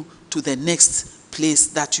take you to the next place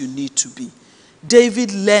that you need to be.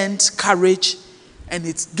 David learned courage, and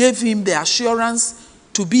it gave him the assurance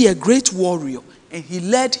to be a great warrior. And he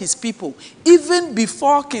led his people. Even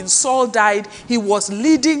before King Saul died, he was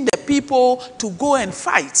leading the people to go and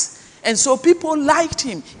fight. And so people liked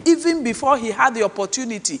him even before he had the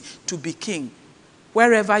opportunity to be king.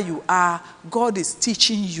 Wherever you are, God is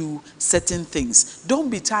teaching you certain things. Don't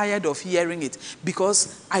be tired of hearing it,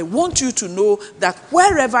 because I want you to know that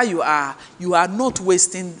wherever you are not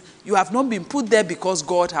wasting. You have not been put there because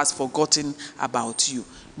God has forgotten about you.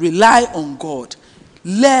 Rely on God.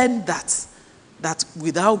 Learn that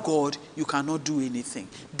without God, you cannot do anything.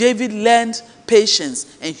 David learned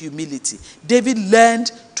patience and humility. David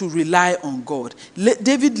learned to rely on God.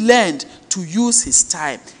 David learned to use his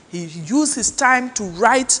time. He used his time to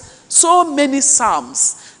write so many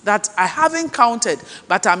psalms that I haven't counted,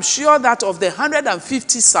 but I'm sure that of the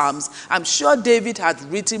 150 psalms, I'm sure David had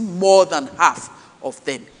written more than half of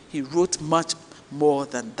them. He wrote much more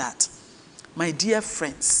than that. My dear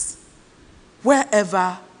friends,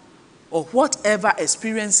 wherever or whatever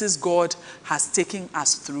experiences God has taken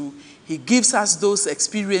us through, he gives us those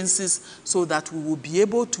experiences so that we will be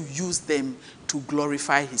able to use them to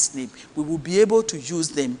glorify his name. We will be able to use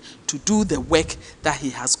them to do the work that he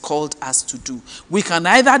has called us to do. We can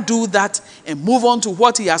either do that and move on to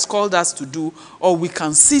what he has called us to do, or we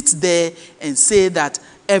can sit there and say that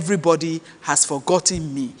everybody has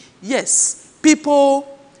forgotten me. Yes,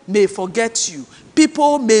 people may forget you.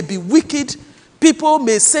 People may be wicked. People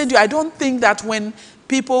may send you. I don't think that when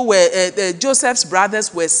people were, Joseph's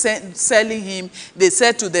brothers were selling him, they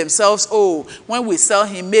said to themselves, oh, when we sell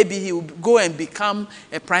him, maybe he will go and become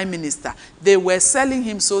a prime minister. They were selling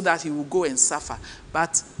him so that he will go and suffer.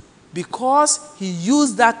 But because he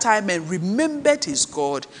used that time and remembered his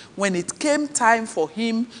God, when it came time for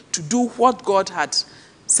him to do what God had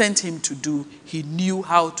sent him to do, he knew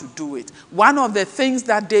how to do it. One of the things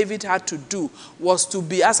that David had to do was to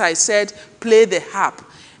be, as I said, play the harp.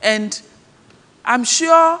 And I'm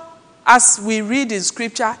sure as we read in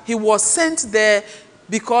scripture, he was sent there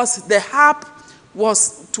because the harp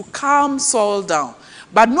was to calm Saul down.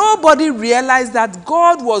 But nobody realized that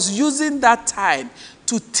God was using that time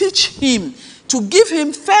to teach him, to give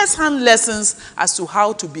him first-hand lessons as to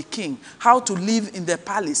how to be king, how to live in the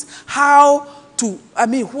palace,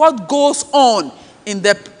 what goes on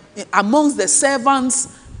amongst the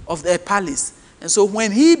servants of the palace. And so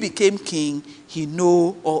when he became king, he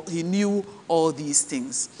knew all these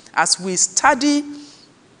things. As we study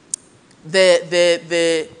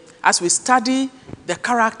the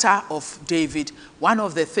character of David, one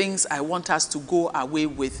of the things I want us to go away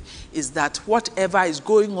with is that whatever is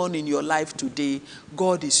going on in your life today,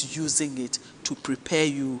 God is using it to prepare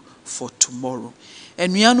you for tomorrow.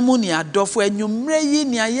 And nuanumu ni adofo enwumre yi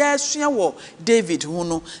ni ayesua wo David hu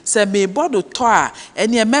no se me bodo to a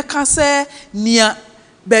ene meka se nia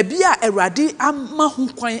baabi a Awurade ama hu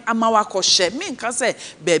kwan ama wakɔhye me nka se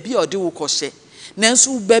baabi a ɔde wo kɔhye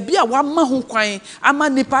nanso baabi a wama hu kwan ama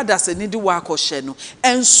nipa dasani de wakɔhye no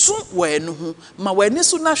enso wɔ enu ho ma w'ani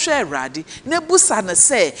so na hwɛ Awurade na busa ne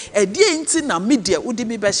se ɛde nti na media wodi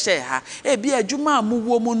mi bɛhye ha ebi adwuma a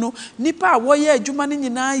muwo mu no nipa a wɔyɛ adwuma no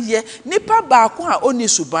nyinaa yɛ nipa baako a oni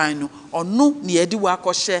suban no ɔno ne yɛde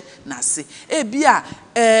wakɔhye na se ebi a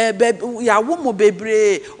yawo mo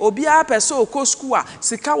bebre obi a pese okɔ school a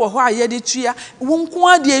sika wɔ hɔ a yɛde tua wo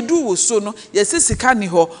nko ade edu wo so no yɛse sika ni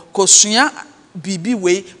hɔ kosua bibi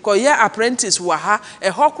we koye apprentice wa ha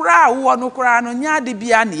ɛhɔ kora a wo no kora no nya de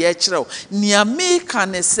bia ne ye kyerɛw nia me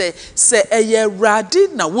kan se ɛyɛ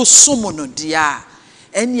Awurade na wo som no dia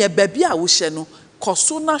ɛne baabi a wo hye no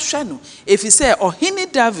kɔso na hwɛ no efi sɛ ɔhene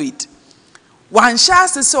David wanhyɛ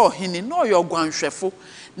ase sɛ ɔhene no ɔyɛ ɔgwanhwɛfo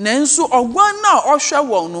nanso ɔgwan na ɔhwɛ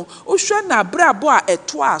wɔn no ɔhwɛ na brabo a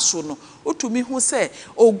ɛto aso no utumi hu sɛ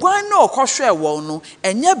ɔgwan na ɔkɔhwɛ wɔn no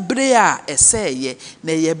ɛnyɛ bere a ɛsɛɛyɛ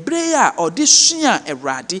na ɛyɛ bere a ɔde sua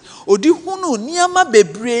Awurade ɔde hunu nneɛma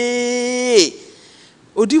bebree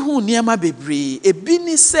odi hu niema bebre ebi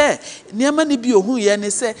ni se niema ni bi ohun ye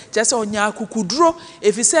ni se je se onya akukuduro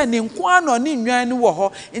efi se ni nkoa no ni nwan ni wo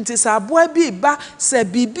ho nti sa aboa bi ba se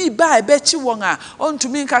bibi ba ebechi won a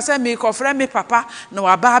ontumi nka se me kofre me papa na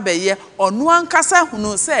wa ba abeye onu ankasa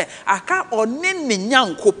hunu se aka oni ni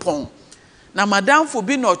nyankopon na madamfo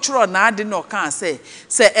bi no churo na ade no kan se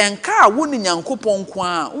enka a wo ni nyankopon ko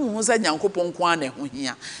a hu se nyankopon ko a na ho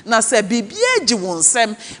hia na se bibia gi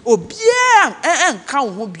wonsem obia enka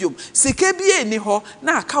wo ho biom sike bia ni ho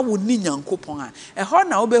na aka wo ni nyankopon a ho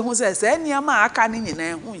na wo be hu se niama aka ni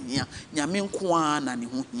nyina ho hia nyame nko a na ne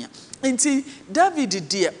ho hia nti David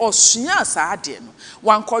die osua saa de no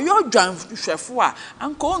wankoyo dwan hwefo a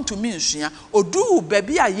anka ontumi nsua odu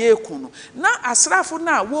babi a yeku no na asrafo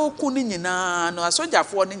na wo ku ni nyina no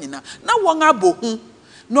asojafo ni nyina na won abohu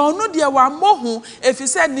no onu de wa mohu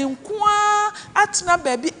efise ni nkoa atena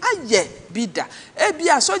babi aye bida ebi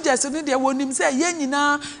asojas ni de wonim se ye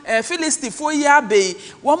nyina Filistifo ya be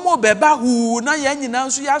wo mo beba hu na ye nyina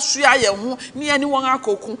nso ya soa ye ho ne ye ni won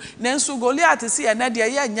akoku nanso Goliath se ye na de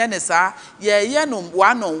ye nya ne saa ye no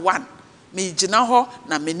 1 on 1 me gina ho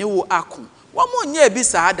na me ne wo ako womo nya bi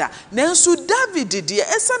saada nanso David de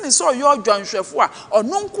esane so yo dwanhwefo a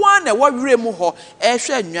ono nko a na wawere mu ho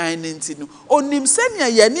ehwe nwan ne nti no onim sania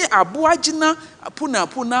ye ni aboa gina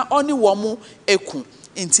puna oni wo mu eku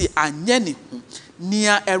nti anya ne hu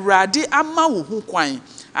nia Awurade ama wo hu kwan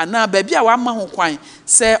ana baby a wa ma ho kwan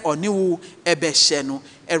se oni wo ebehye no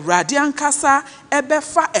Awurade ankasa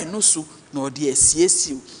ebefa eno so na ode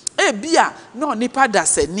asiesiu ebia no nipa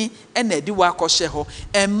dasani ena edi wa akɔhye ho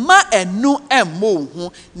emma enu emmo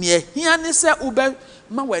hu ne ehia ne se ube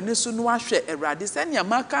ma wani so no ahwe Awurade se ne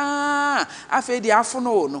maka afedi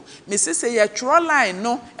afono no mesese ye tworo line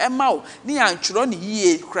no emma o ne ya tworo ne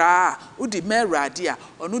yie kra udi ma Awurade a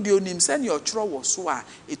ono de onim se ne otworo wo so a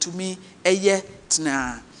etumi eye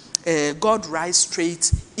tena God rise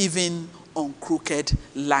straight even on crooked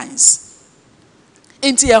lines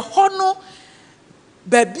enti hono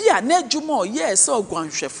baby a na dwuma yes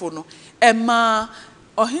ogwanhwefo no ema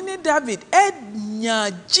ohini David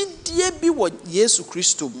enya gidie bi wo Yesu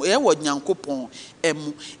Kristo e wo Nyankopon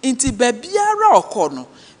emu nti babiara okono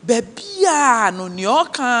babia no ne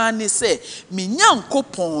oka ni se me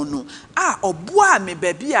Nyankopon no a oboa me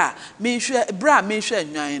babia me hwe bra me hwe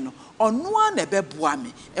nwan no ono a na beboa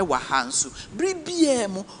me e wa hanso bribie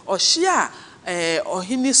mu ohye a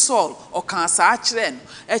ohini Saul oka sa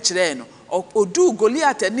akire no odu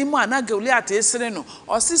Goliath animu ana Goliath esere no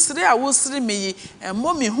osisire a wosire meyi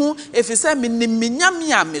emmo hu efise me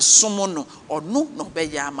nyame a mesom no ono no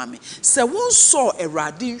beye ama me se wonso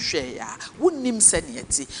Awurade hwe ya wonim se ne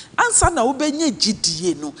eti ansa na wo benye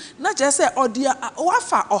gidie no na je se ode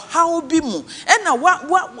wafa ohaw bi mu ena wa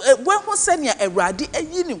hu se ne Awurade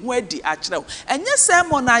ayi ne hu adi akire enye se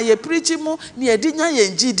mo na ye preach mu ne edi nya ye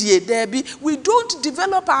gidie there be we don't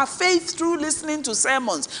develop our faith through listening to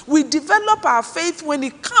sermons. We develop our faith when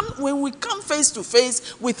we come face to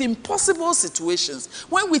face with impossible situations,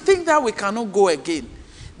 when we think that we cannot go again.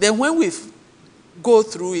 Then when we go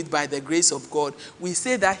through it by the grace of God, we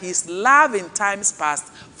say that his love in times past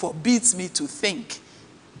forbids me to think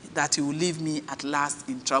that he will leave me at last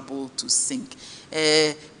in trouble to sink.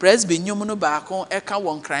 Presby nyumuno baako eka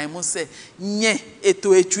won kran mu se nye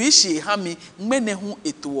eto etwishi ha mi ngmene hu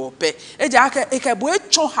eto ope eja aka ekebo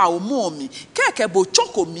echo ha omomi kekebo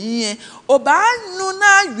choko mi oba nu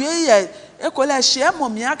na wie ye ekola hye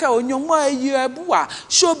momi aka onyomo ayi abuwa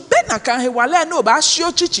sho be na kan he wale na oba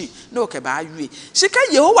hye chichi na okeba awie shika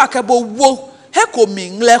Yehowa kebo wo he ko mi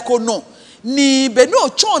ngle ko no ni be no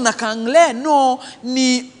cho na kan ngle no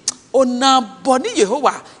ni ona boni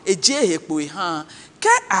Yehowa eje hekpo ha ke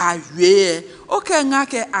awie oke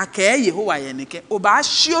ngake aka Yehowa yeneke oba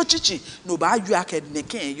hye chichi no ba awie aka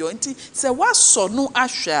neke yo nti se waso no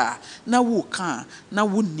ahwa na wo kan na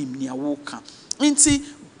wo nim nia wo kan nti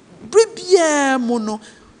bribia mu no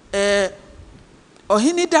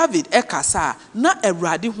ohini David ekasa na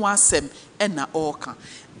Awurade ho asem na oka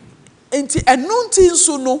nti enu nti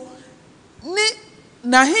nso no ni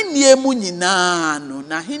na hinie mu nyina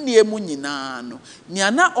no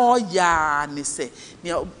nia na oya ne se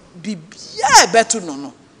nia bibia betu no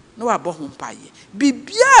no wabɔ ho mpaye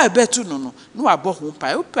bibia betu no no wabɔ ho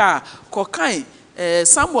mpaye opa kokan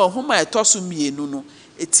Samuel homa etoso mienu no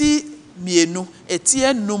eti mienu eti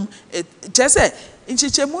enum jese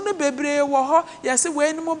nchichemu no bebre wo ho yese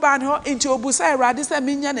weenum ba ne ho nchi obusa Awurade se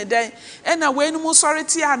menya ne den ena weenum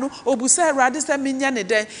sorete ano obusa Awurade se menya ne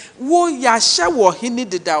den wo ya hye wo hini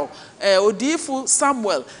dedaw odifu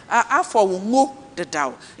Samuel afọ wo ngo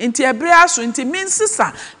dedaw nti ebre aso nti min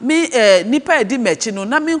sisa mi nipa edi mechi no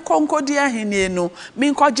na min konkodi ahene no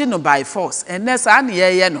min koje no by force enne saa ne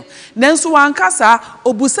ye no nanso wankasa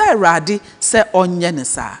obusa Awurade se onye ne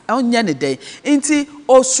saa onye ne den nti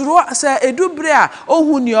osuro se edubre a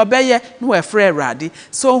ohu ni obeye no we frɛ Awurade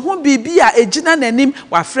so ohu bibi a ejina nanim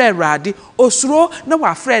wa frɛ Awurade osuro na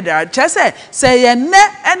wa frɛ Awurade chese se ye ne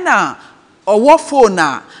ena owo phone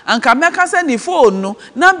a anka meka se ni phone no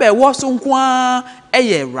number wo so nko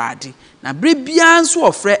eye Awurade na brebia nso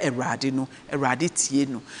ofrɛ Awurade no Awurade tie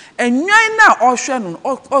no enwan na ohwɛ no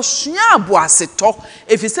osua aboasetɔ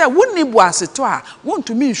efisɛ wonni boasetɔ a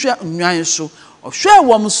wontumi nhwɛ enwan so ohwɛ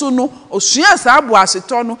wom so no osua saa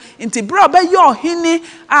aboasetɔ no nti bra obɛyɛ ɔhene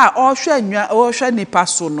a ohwɛ enwan ohwɛ nipa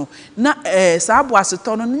so no na saa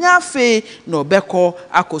aboasetɔ no nyafe na obɛkɔ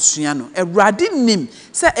akosua no Awurade nim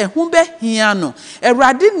sɛ ehu bɛhia no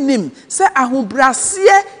Awurade nim sɛ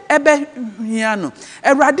ahobraseɛ ɛbɛhia no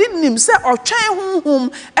Awurade nim sɛ ɔtwɛn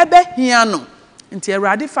honhom ɛbɛhia no nti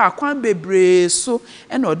Awurade fa kwan bebree so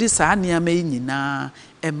ɛna ɔde saa nneɛma yi nyinaa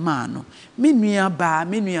ɛma no me nua ba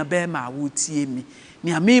me nua bɛ ma wotie mi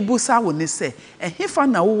nea me busa wo ne sɛ ɛhefa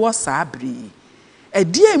na wo saa bere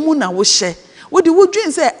ɛdeɛ mu na wo hyɛ wodi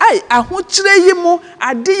wodwin sɛ ai ahokyere yi mu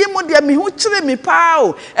ade yi mu de me ho kyere me paa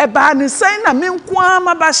o ɛba ne sɛn na me nko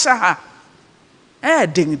ama ba hya ha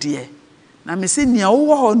ding deɛ na me se nea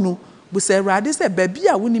wo hɔ no busa Awurade sɛ baabi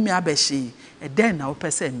a woni me abɛhye ɛdɛn na wo pɛ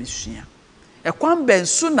sɛ me sua ɛkwan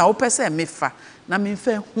bɛnso na wo pɛ sɛ me fa na me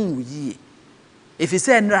mfa hu yie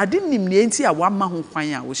efisɛ Awurade nim ne enti a wama ho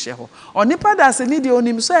kwan a wo hyɛ hɔ onipa da se ne de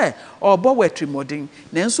onim sɛ ɔbɔ watrimodin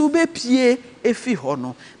nanso bepie efi hɔ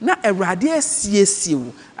no na Awurade asiesie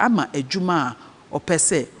wo ama adwuma a ɔpɛ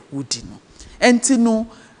sɛ wodi no enti no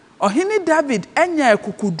ɔhene David anya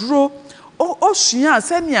akukuduro osua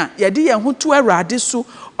sɛnea yɛde yɛn ho to Awurade so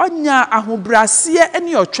onya ahobraseɛ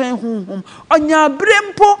ene ɔtwɛn honhom onya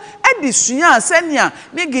brempo ede sua sɛnea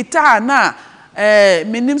ne guitar na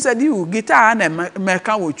menim sɛ di guitar na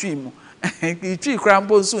meka wotwi mu itwi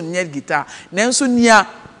krampo so nye guitar nanso nia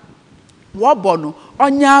wobɔ no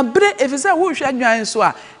onya bre efisɛ wo hwɛ nwan so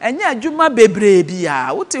a enye adwuma bebree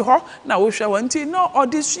bia wote hɔ na wo hwɛ won nti no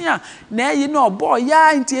ɔde sua na yi na ɔbɔ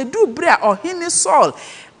ya nti edu bre a ɔhene Saul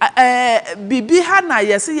bibi ha na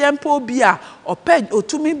yesi yempo bia opɛ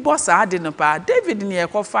otumi bɔ saa de no pa David ne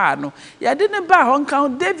yɛkɔfa no yɛde ne ba hɔ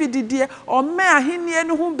nka David die ɔmɛ ahenie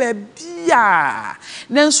no ho ba bia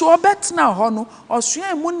nanso ɔbɛtena hɔ no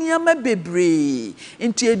ɔsua mu nneɛma bebree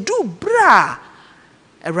nti edu bra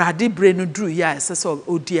Awurade bre no duru ya ɛsɛ sɛ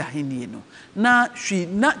odi ahenie no na hwi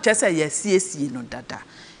na kyɛsɛ yɛsiesie no dada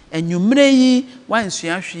enwumre yi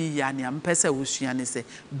wansua hwi ya ne ampɛ sɛ wosua ne sɛ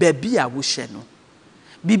baabi a wo hyɛ no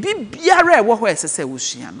bibi biara ɛwɔ hɔ ɛsɛ sɛ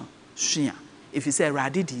wosua no sua efisɛ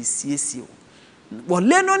Awurade de siesie wo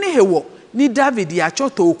wɔle no ne hewo ni David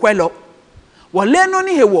yɛakyɔ to kwɛlɔ wɔle no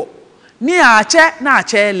ne hewo ni akyɛ na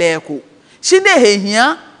akyɛ lɛko hyine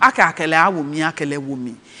hehia akakele awomi akele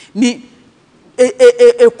womi ni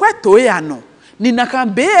ekwato ya no ni naka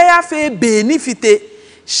be ya fe be ni fite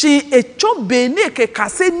shi echo be ni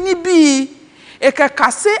ekekase ni bi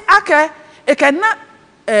ekekase ake ekena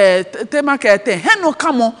tema kete heno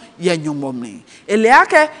kamo ya nyomomni ele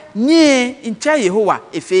ake nye nche Yehowa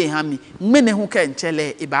efe hami mmene hu ke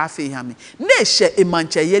nchele eba afe hami na ehye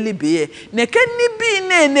emanche yeli be ne ke ni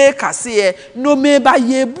bi ne kase no meba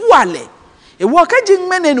yebuale ewo ka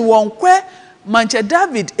jingmene ni wonkwe manche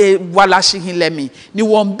David walashi hilemi ni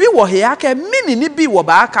wombi wo he ake mini ni bi wo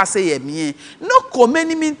ba aka se ye mi no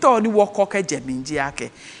komeni minto ni wo koke jeminji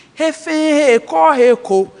ake hefe he ko he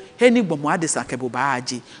ko he ni gbomo adesa ke bo ba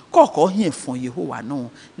aji koko hie fon Yehowa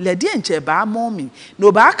no le die nche ba momi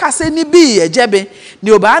no ba aka se ni bi ye jebe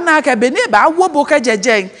ni oba na aka be ni ba wo bo ke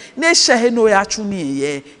jeje ne hye he no ya twumi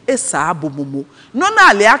ye esa abomumu no na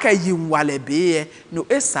ale aka yinwale be ye no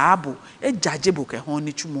esa abo ejaje bo ke hon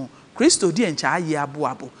ni twumo Kristo di encha aye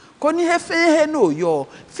abo koni hefe he no yo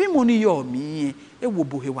fimu ni yo mi ewo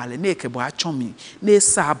bo he wale na ekebo achomi na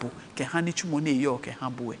esabo ke hani chumo na yo ke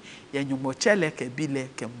haboe yenyomo chele ke bile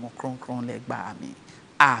ke mo kronkron le gba mi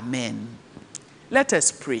amen. Let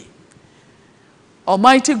us pray.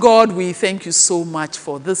 Almighty God, we thank you so much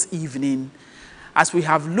for this evening as we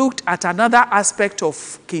have looked at another aspect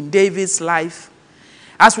of King David's life,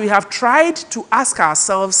 as we have tried to ask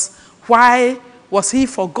ourselves, why was he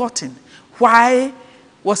forgotten? Why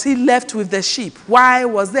was he left with the sheep? Why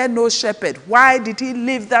was there no shepherd? Why did he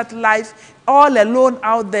live that life all alone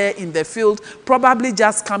out there in the field, probably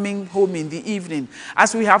just coming home in the evening?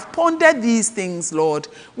 As we have pondered these things, Lord,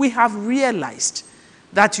 we have realized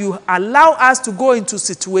that you allow us to go into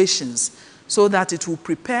situations so that it will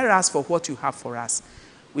prepare us for what you have for us.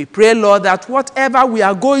 We pray, Lord, that whatever we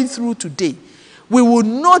are going through today, we will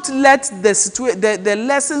not let the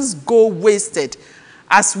lessons go wasted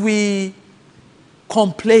as we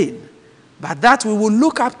complain, but that we will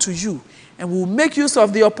look up to you and we will make use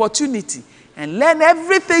of the opportunity and learn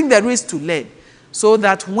everything there is to learn, so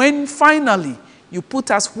that when finally you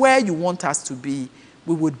put us where you want us to be,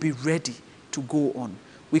 we would be ready to go on.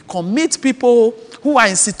 We commit people who are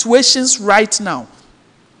in situations right now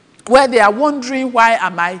where they are wondering, why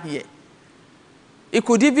am I here? It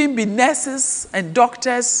could even be nurses and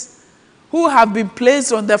doctors who have been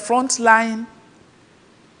placed on the front line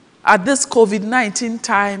at this COVID-19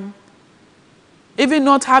 time, even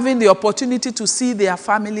not having the opportunity to see their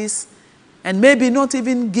families, and maybe not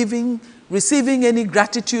even receiving any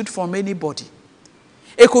gratitude from anybody.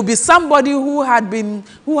 It could be somebody who had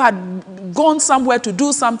gone somewhere to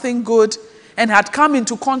do something good and had come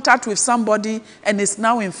into contact with somebody and is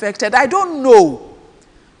now infected. I don't know.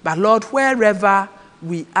 But Lord, wherever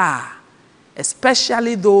we are,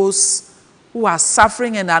 especially those who are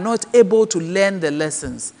suffering and are not able to learn the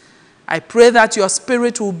lessons, I pray that your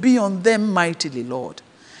Spirit will be on them mightily, Lord.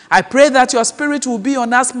 I pray that your Spirit will be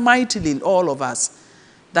on us mightily, all of us,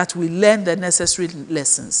 that we learn the necessary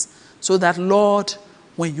lessons, so that, Lord,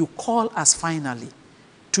 when you call us finally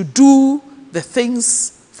to do the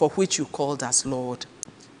things for which you called us, Lord,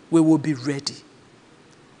 we will be ready.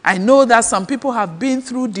 I know that some people have been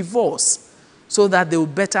through divorce so that they will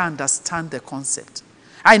better understand the concept.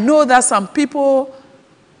 I know that some people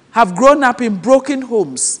have grown up in broken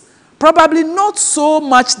homes. Probably not so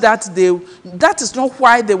much that is not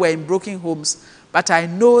why they were in broken homes, but I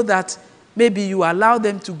know that maybe you allow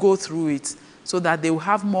them to go through it so that they will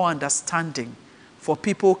have more understanding for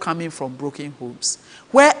people coming from broken homes.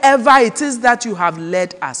 Wherever it is that you have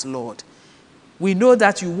led us, Lord, we know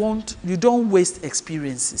that you don't waste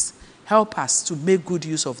experiences. Help us to make good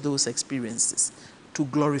use of those experiences to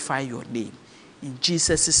glorify your name. In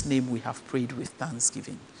Jesus' name we have prayed with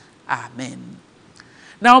thanksgiving. Amen.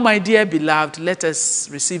 Now, my dear beloved, let us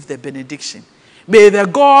receive the benediction. May the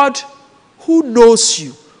God who knows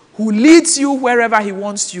you, who leads you wherever he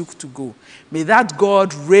wants you to go, may that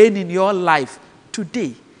God reign in your life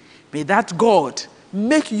today. May that God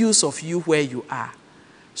make use of you where you are,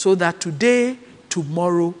 so that today,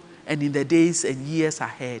 tomorrow, and in the days and years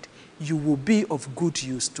ahead, you will be of good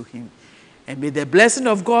use to him. And may the blessing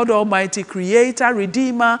of God Almighty, Creator,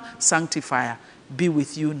 Redeemer, Sanctifier, be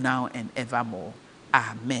with you now and evermore.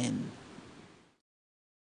 Amen.